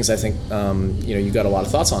one of the things I think you got a lot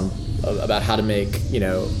of thoughts on about how to make,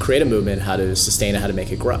 create a movement, how to sustain it, how to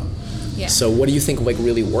make it grow. Yeah. So what do you think like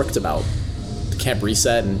really worked about Camp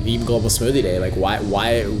Reset and even Global Smoothie Day? Like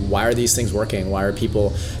why are these things working? Why are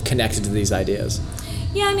people connected to these ideas?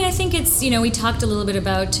 Yeah, I mean, I think it's, we talked a little bit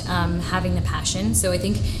about having the passion. So I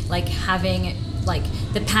think like having like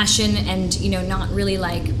the passion and, not really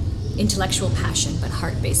like intellectual passion, but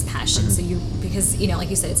heart-based passion. So because like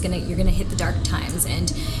you said, you're gonna hit the dark times,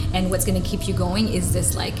 and what's gonna keep you going is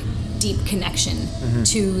this like deep connection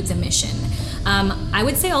to the mission. I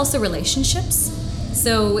would say also relationships.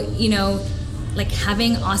 So like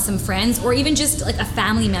having awesome friends, or even just like a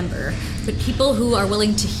family member, but people who are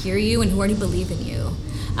willing to hear you and who already believe in you.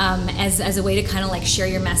 As a way to kind of like share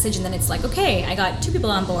your message, and then it's like, okay, I got 2 people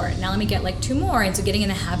on board, now let me get like 2 more. And so getting in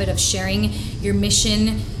the habit of sharing your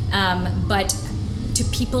mission, but to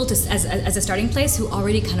people as a starting place who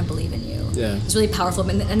already kind of believe in you. Yeah. It's really powerful,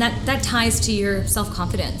 and that ties to your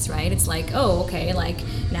self-confidence, right? It's like, oh, okay, like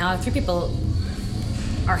now 3 people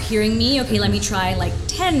are hearing me, okay, let me try like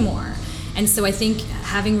 10 more. And so I think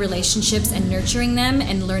having relationships and nurturing them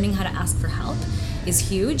and learning how to ask for help is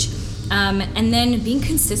huge. And then being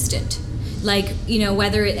consistent, like,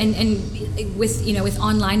 whether, and with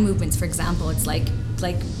online movements, for example, it's like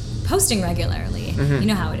posting regularly. You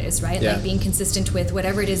know how it is, right? Yeah. Like being consistent with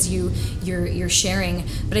whatever it is you're sharing.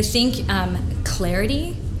 But I think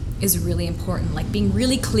clarity is really important, like being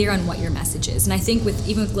really clear on what your message is. And I think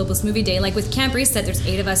even with Global Smoothie Day, like with Camp Reset, there's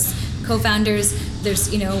 8 of us co-founders.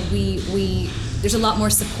 There's, there's a lot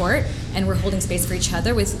more support, and we're holding space for each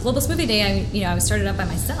other. With Global Smoothie Day, I started up by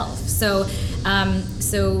myself. So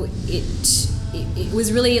it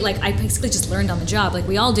was really like I basically just learned on the job, like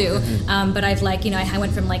we all do. But I've like I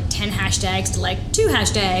went from like 10 hashtags to like 2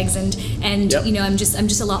 hashtags, and Yep. I'm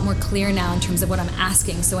just a lot more clear now in terms of what I'm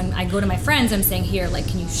asking. So when I go to my friends, I'm saying, here, like,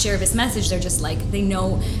 can you share this message? They're just like, they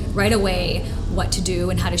know right away what to do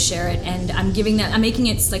and how to share it, and I'm making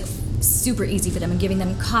it like super easy for them, and giving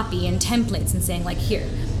them copy and templates and saying like, here,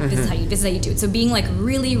 this is how you do it. So being like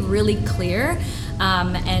really, really clear,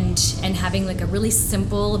 and having like a really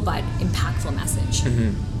simple but impactful message.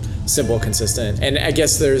 Simple, consistent, and I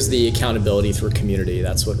guess there's the accountability through community.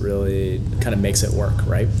 That's what really kind of makes it work,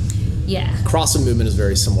 right? Yeah. CrossFit movement is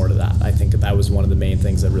very similar to that. I think that was one of the main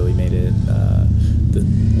things that really made it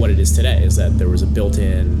what it is today, is that there was a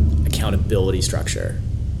built-in accountability structure,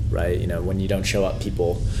 right? When you don't show up,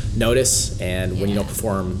 people notice, and when you don't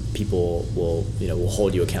perform, people will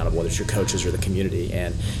hold you accountable, whether it's your coaches or the community.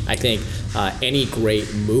 And I think any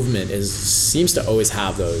great movement seems to always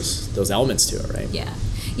have those elements to it, right?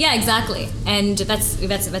 Yeah, exactly. And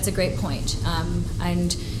that's a great point.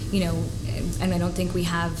 And I don't think we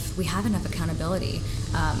have enough accountability.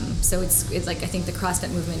 So it's like, I think the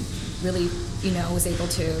CrossFit movement really was able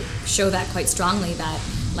to show that quite strongly, that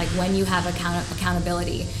like when you have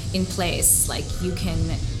accountability in place, like you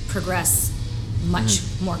can progress much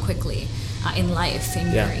more quickly in life,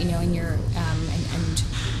 in your and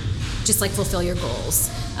just like fulfill your goals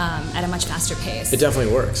at a much faster pace. It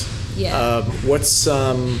definitely works. Yeah. What's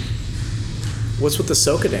with the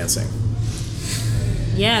soca dancing?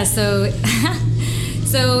 Yeah. So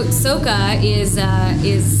soca is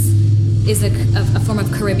a form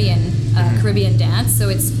of Caribbean dance. So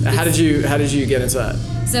How did you get into that?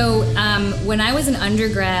 So when I was an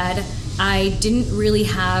undergrad, I didn't really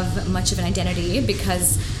have much of an identity,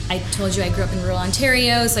 because I told you I grew up in rural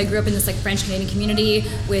Ontario. So I grew up in this like French Canadian community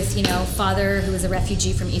with father who was a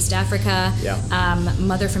refugee from East Africa,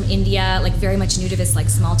 mother from India, like very much new to this like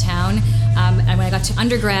small town. And when I got to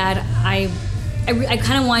undergrad, I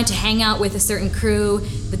kind of wanted to hang out with a certain crew,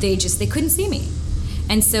 but they couldn't see me.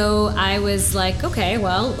 And so I was like, okay,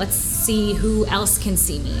 well, let's see who else can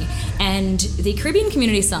see me. And the Caribbean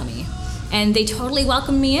community saw me, and they totally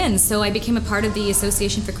welcomed me in. So I became a part of the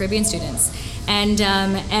Association for Caribbean Students. And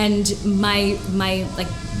my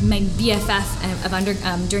BFF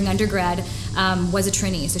of during undergrad was a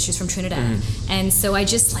Trini, so she was from Trinidad. And so I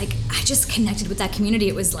just connected with that community.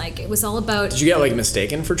 It was all about. Did you get like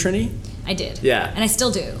mistaken for Trini? I did. Yeah. And I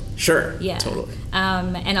still do. Sure. Yeah. Totally.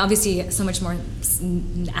 And obviously so much more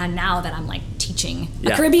now that I'm like teaching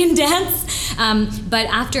a Caribbean dance. But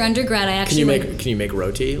after undergrad, I actually Can you make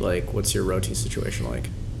roti? Like, what's your roti situation like?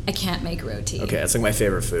 I can't make roti. Okay, that's like my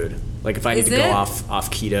favorite food. Like if I need to go off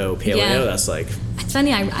keto, paleo, that's like. It's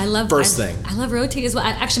funny. I love first thing. I love roti as well.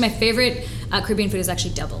 Actually, my favorite Caribbean food is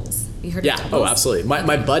actually doubles. You heard Yeah. of Doubles? Oh, absolutely.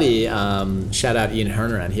 My buddy, shout out Ian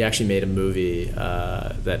Herneran. He actually made a movie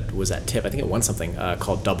that was at TIFF. I think it won something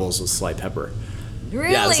called Doubles with Sly Pepper.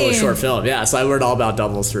 Really? Yeah, it's a little short film. Yeah, so I learned all about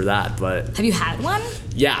doubles through that. But Have you had one?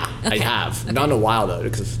 yeah, Okay. I have. Okay. Not in a while though,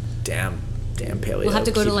 because damn paleo. We'll have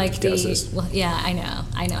to go to like ketosis. the. Well, yeah, I know.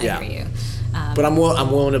 Yeah. I hear you. But I'm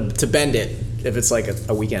willing to bend it if it's like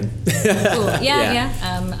a weekend. Cool. Yeah.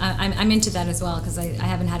 I'm into that as well because I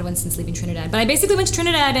haven't had one since leaving Trinidad. But I basically went to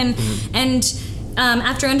Trinidad and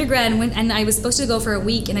after undergrad and I was supposed to go for a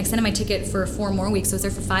week and I extended my ticket for 4 more weeks. So I was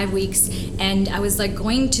there for 5 weeks and I was like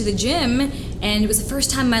going to the gym and it was the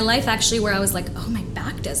first time in my life actually where I was like, oh, my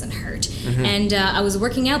back doesn't hurt. And I was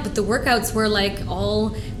working out, but the workouts were like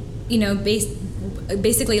all,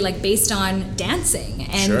 basically like based on dancing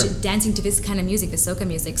and Sure. dancing to this kind of music, the soca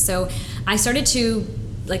music. So I started to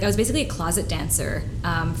I was basically a closet dancer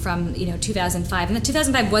from 2005, and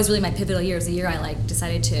 2005 was really my pivotal year. It was the year I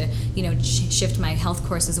decided to shift my health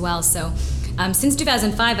course as well. So since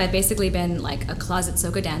 2005, I've basically been like a closet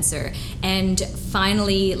soca dancer, and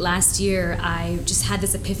finally last year I just had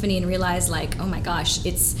this epiphany and realized like, oh my gosh,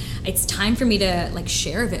 it's time for me to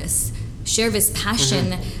share this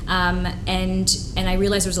passion, and I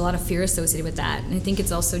realized there's a lot of fear associated with that, and I think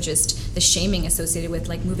it's also just the shaming associated with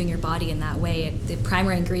moving your body in that way. The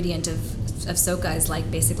primary ingredient of soca is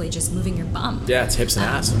basically just moving your bum. Yeah, it's hips and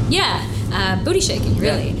ass. Yeah, booty shaking,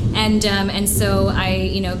 really. Yeah. And so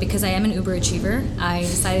I, because I am an Uber achiever, I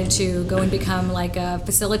decided to go and become a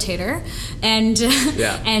facilitator, and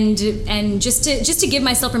and just to give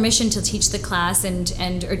myself permission to teach the class or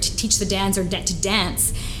to teach the dance or to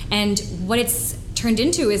dance. And what it's turned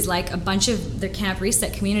into is a bunch of the Camp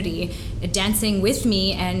Reset community dancing with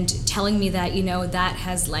me and telling me that that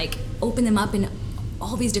has opened them up in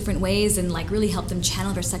all these different ways and really helped them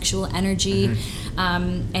channel their sexual energy.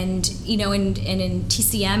 And in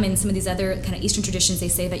TCM and some of these other kind of Eastern traditions, they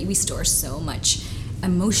say that we store so much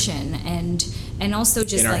emotion and also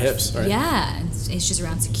just in our hips, right? Yeah, it's just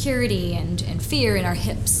around security and fear in our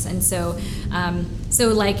hips. And so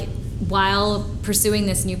while pursuing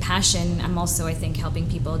this new passion, I'm also, I think, helping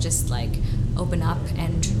people just open up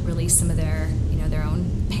and release some of their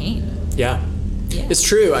own pain. Yeah. Yeah. It's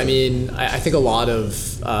true. I mean, I think a lot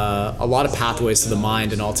of pathways to the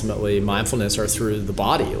mind and ultimately mindfulness are through the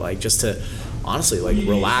body, just to honestly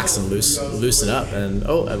relax and loosen up. And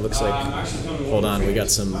it looks like, hold on, we got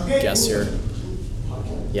some guests here.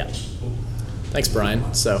 Yeah. Thanks,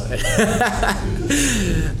 Brian. So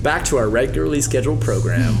back to our regularly scheduled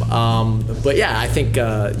program. But yeah, I think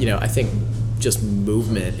I think just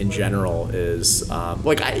movement in general is I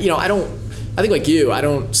think like you, I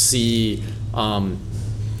don't see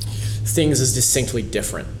things as distinctly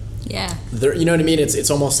different. Yeah. You know what I mean? It's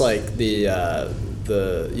almost like the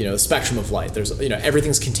spectrum of light. There's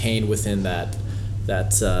everything's contained within that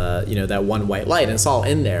one white light, and it's all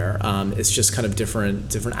in there. It's just kind of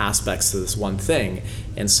different aspects to this one thing.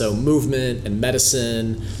 And so movement and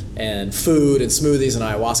medicine and food and smoothies and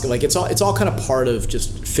ayahuasca, it's all kind of part of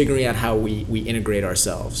just figuring out how we integrate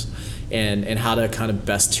ourselves and how to kind of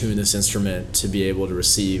best tune this instrument to be able to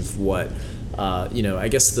receive what I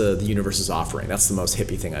guess the universe is offering. That's the most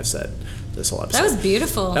hippie thing I've said this whole episode. That was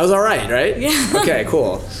beautiful. That was all right? Yeah. Okay,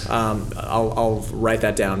 cool. I'll write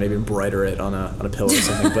that down, maybe embroider it on a pillow or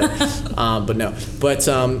something. But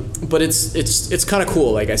it's kind of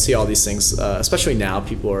cool. I see all these things, especially now.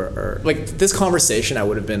 People are this conversation I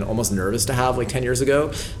would have been almost nervous to have 10 years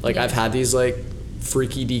ago. I've had these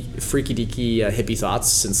freaky deaky hippie thoughts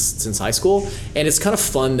since high school, and it's kind of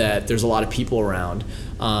fun that there's a lot of people around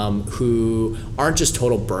who aren't just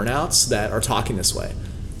total burnouts that are talking this way.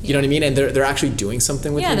 You know what I mean? And they're actually doing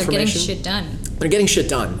something with the information. Yeah, they're getting shit done. They're getting shit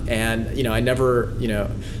done, and I never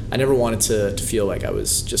wanted to feel like I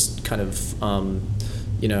was just kind of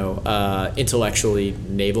intellectually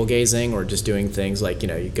navel gazing or just doing things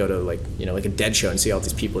you go to like a dead show and see all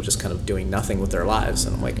these people just kind of doing nothing with their lives,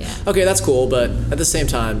 and I'm like, okay, that's cool, but at the same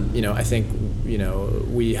time, I think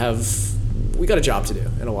we got a job to do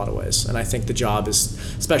in a lot of ways, and I think the job is,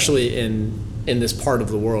 especially in this part of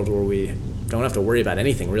the world where we don't have to worry about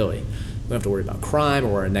anything really. We don't have to worry about crime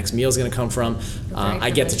or where our next meal is going to come from. I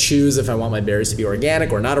get to choose if I want my berries to be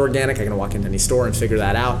organic or not organic. I can walk into any store and figure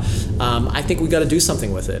that out. I think we got to do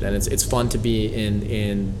something with it, and it's fun to be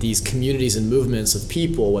in these communities and movements of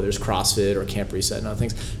people, whether it's CrossFit or Camp Reset and other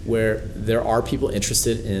things, where there are people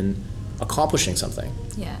interested in accomplishing something.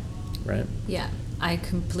 Yeah. Right. Yeah, I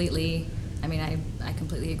completely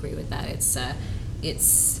agree with that.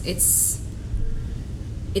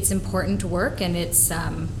 It's important work, and it's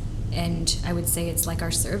and I would say it's like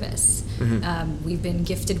our service. Mm-hmm. We've been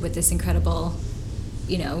gifted with this incredible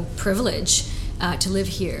privilege to live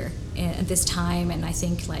here at this time. And I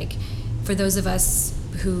think like for those of us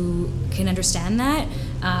who can understand that,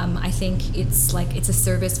 I think it's a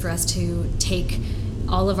service for us to take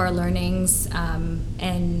all of our learnings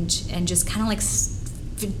and just kind of like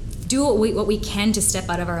do what we can to step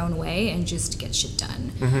out of our own way and just get shit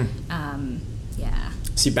done. Yeah.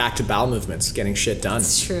 See, back to bowel movements, getting shit done.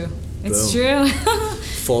 It's true. Boom. It's true.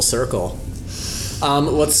 Full circle.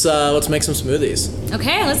 Let's make some smoothies.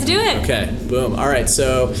 Okay, let's do it. Okay, boom. All right,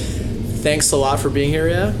 so thanks a lot for being here,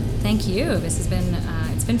 yeah? Thank you. This has been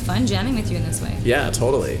it's been fun jamming with you in this way. Yeah,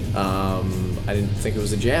 totally. I didn't think it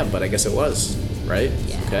was a jam, but I guess it was, right?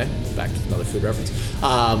 Yeah. Okay, back to another food reference.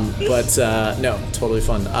 No, totally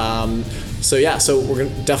fun. So we're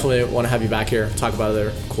gonna definitely want to have you back here, talk about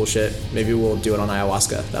other cool shit. Maybe we'll do it on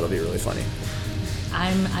ayahuasca. That'll be really funny.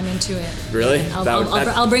 I'm into it. Really?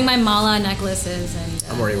 I'll bring my mala necklaces and.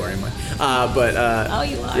 I'm already wearing mine. Oh,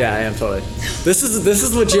 you are. Yeah, I am totally. This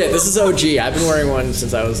is legit. This is OG. I've been wearing one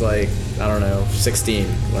since I was like, I don't know, 16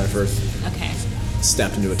 when I first Okay.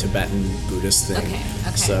 stepped into a Tibetan Buddhist thing. Okay.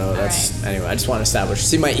 So that's anyway. I just want to establish.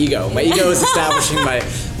 See my ego. My ego is establishing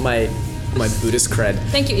my Buddhist cred.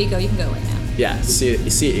 Thank you, ego. You can go right now. Yeah. See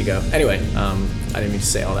it, ego. Anyway, I didn't mean to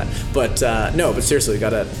say all that, but no. But seriously,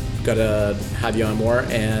 gotta have you on more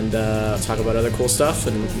and talk about other cool stuff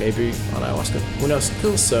and maybe on ayahuasca. Who knows?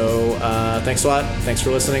 Cool. So thanks a lot. Thanks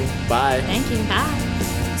for listening. Bye. Thank you.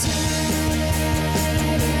 Bye.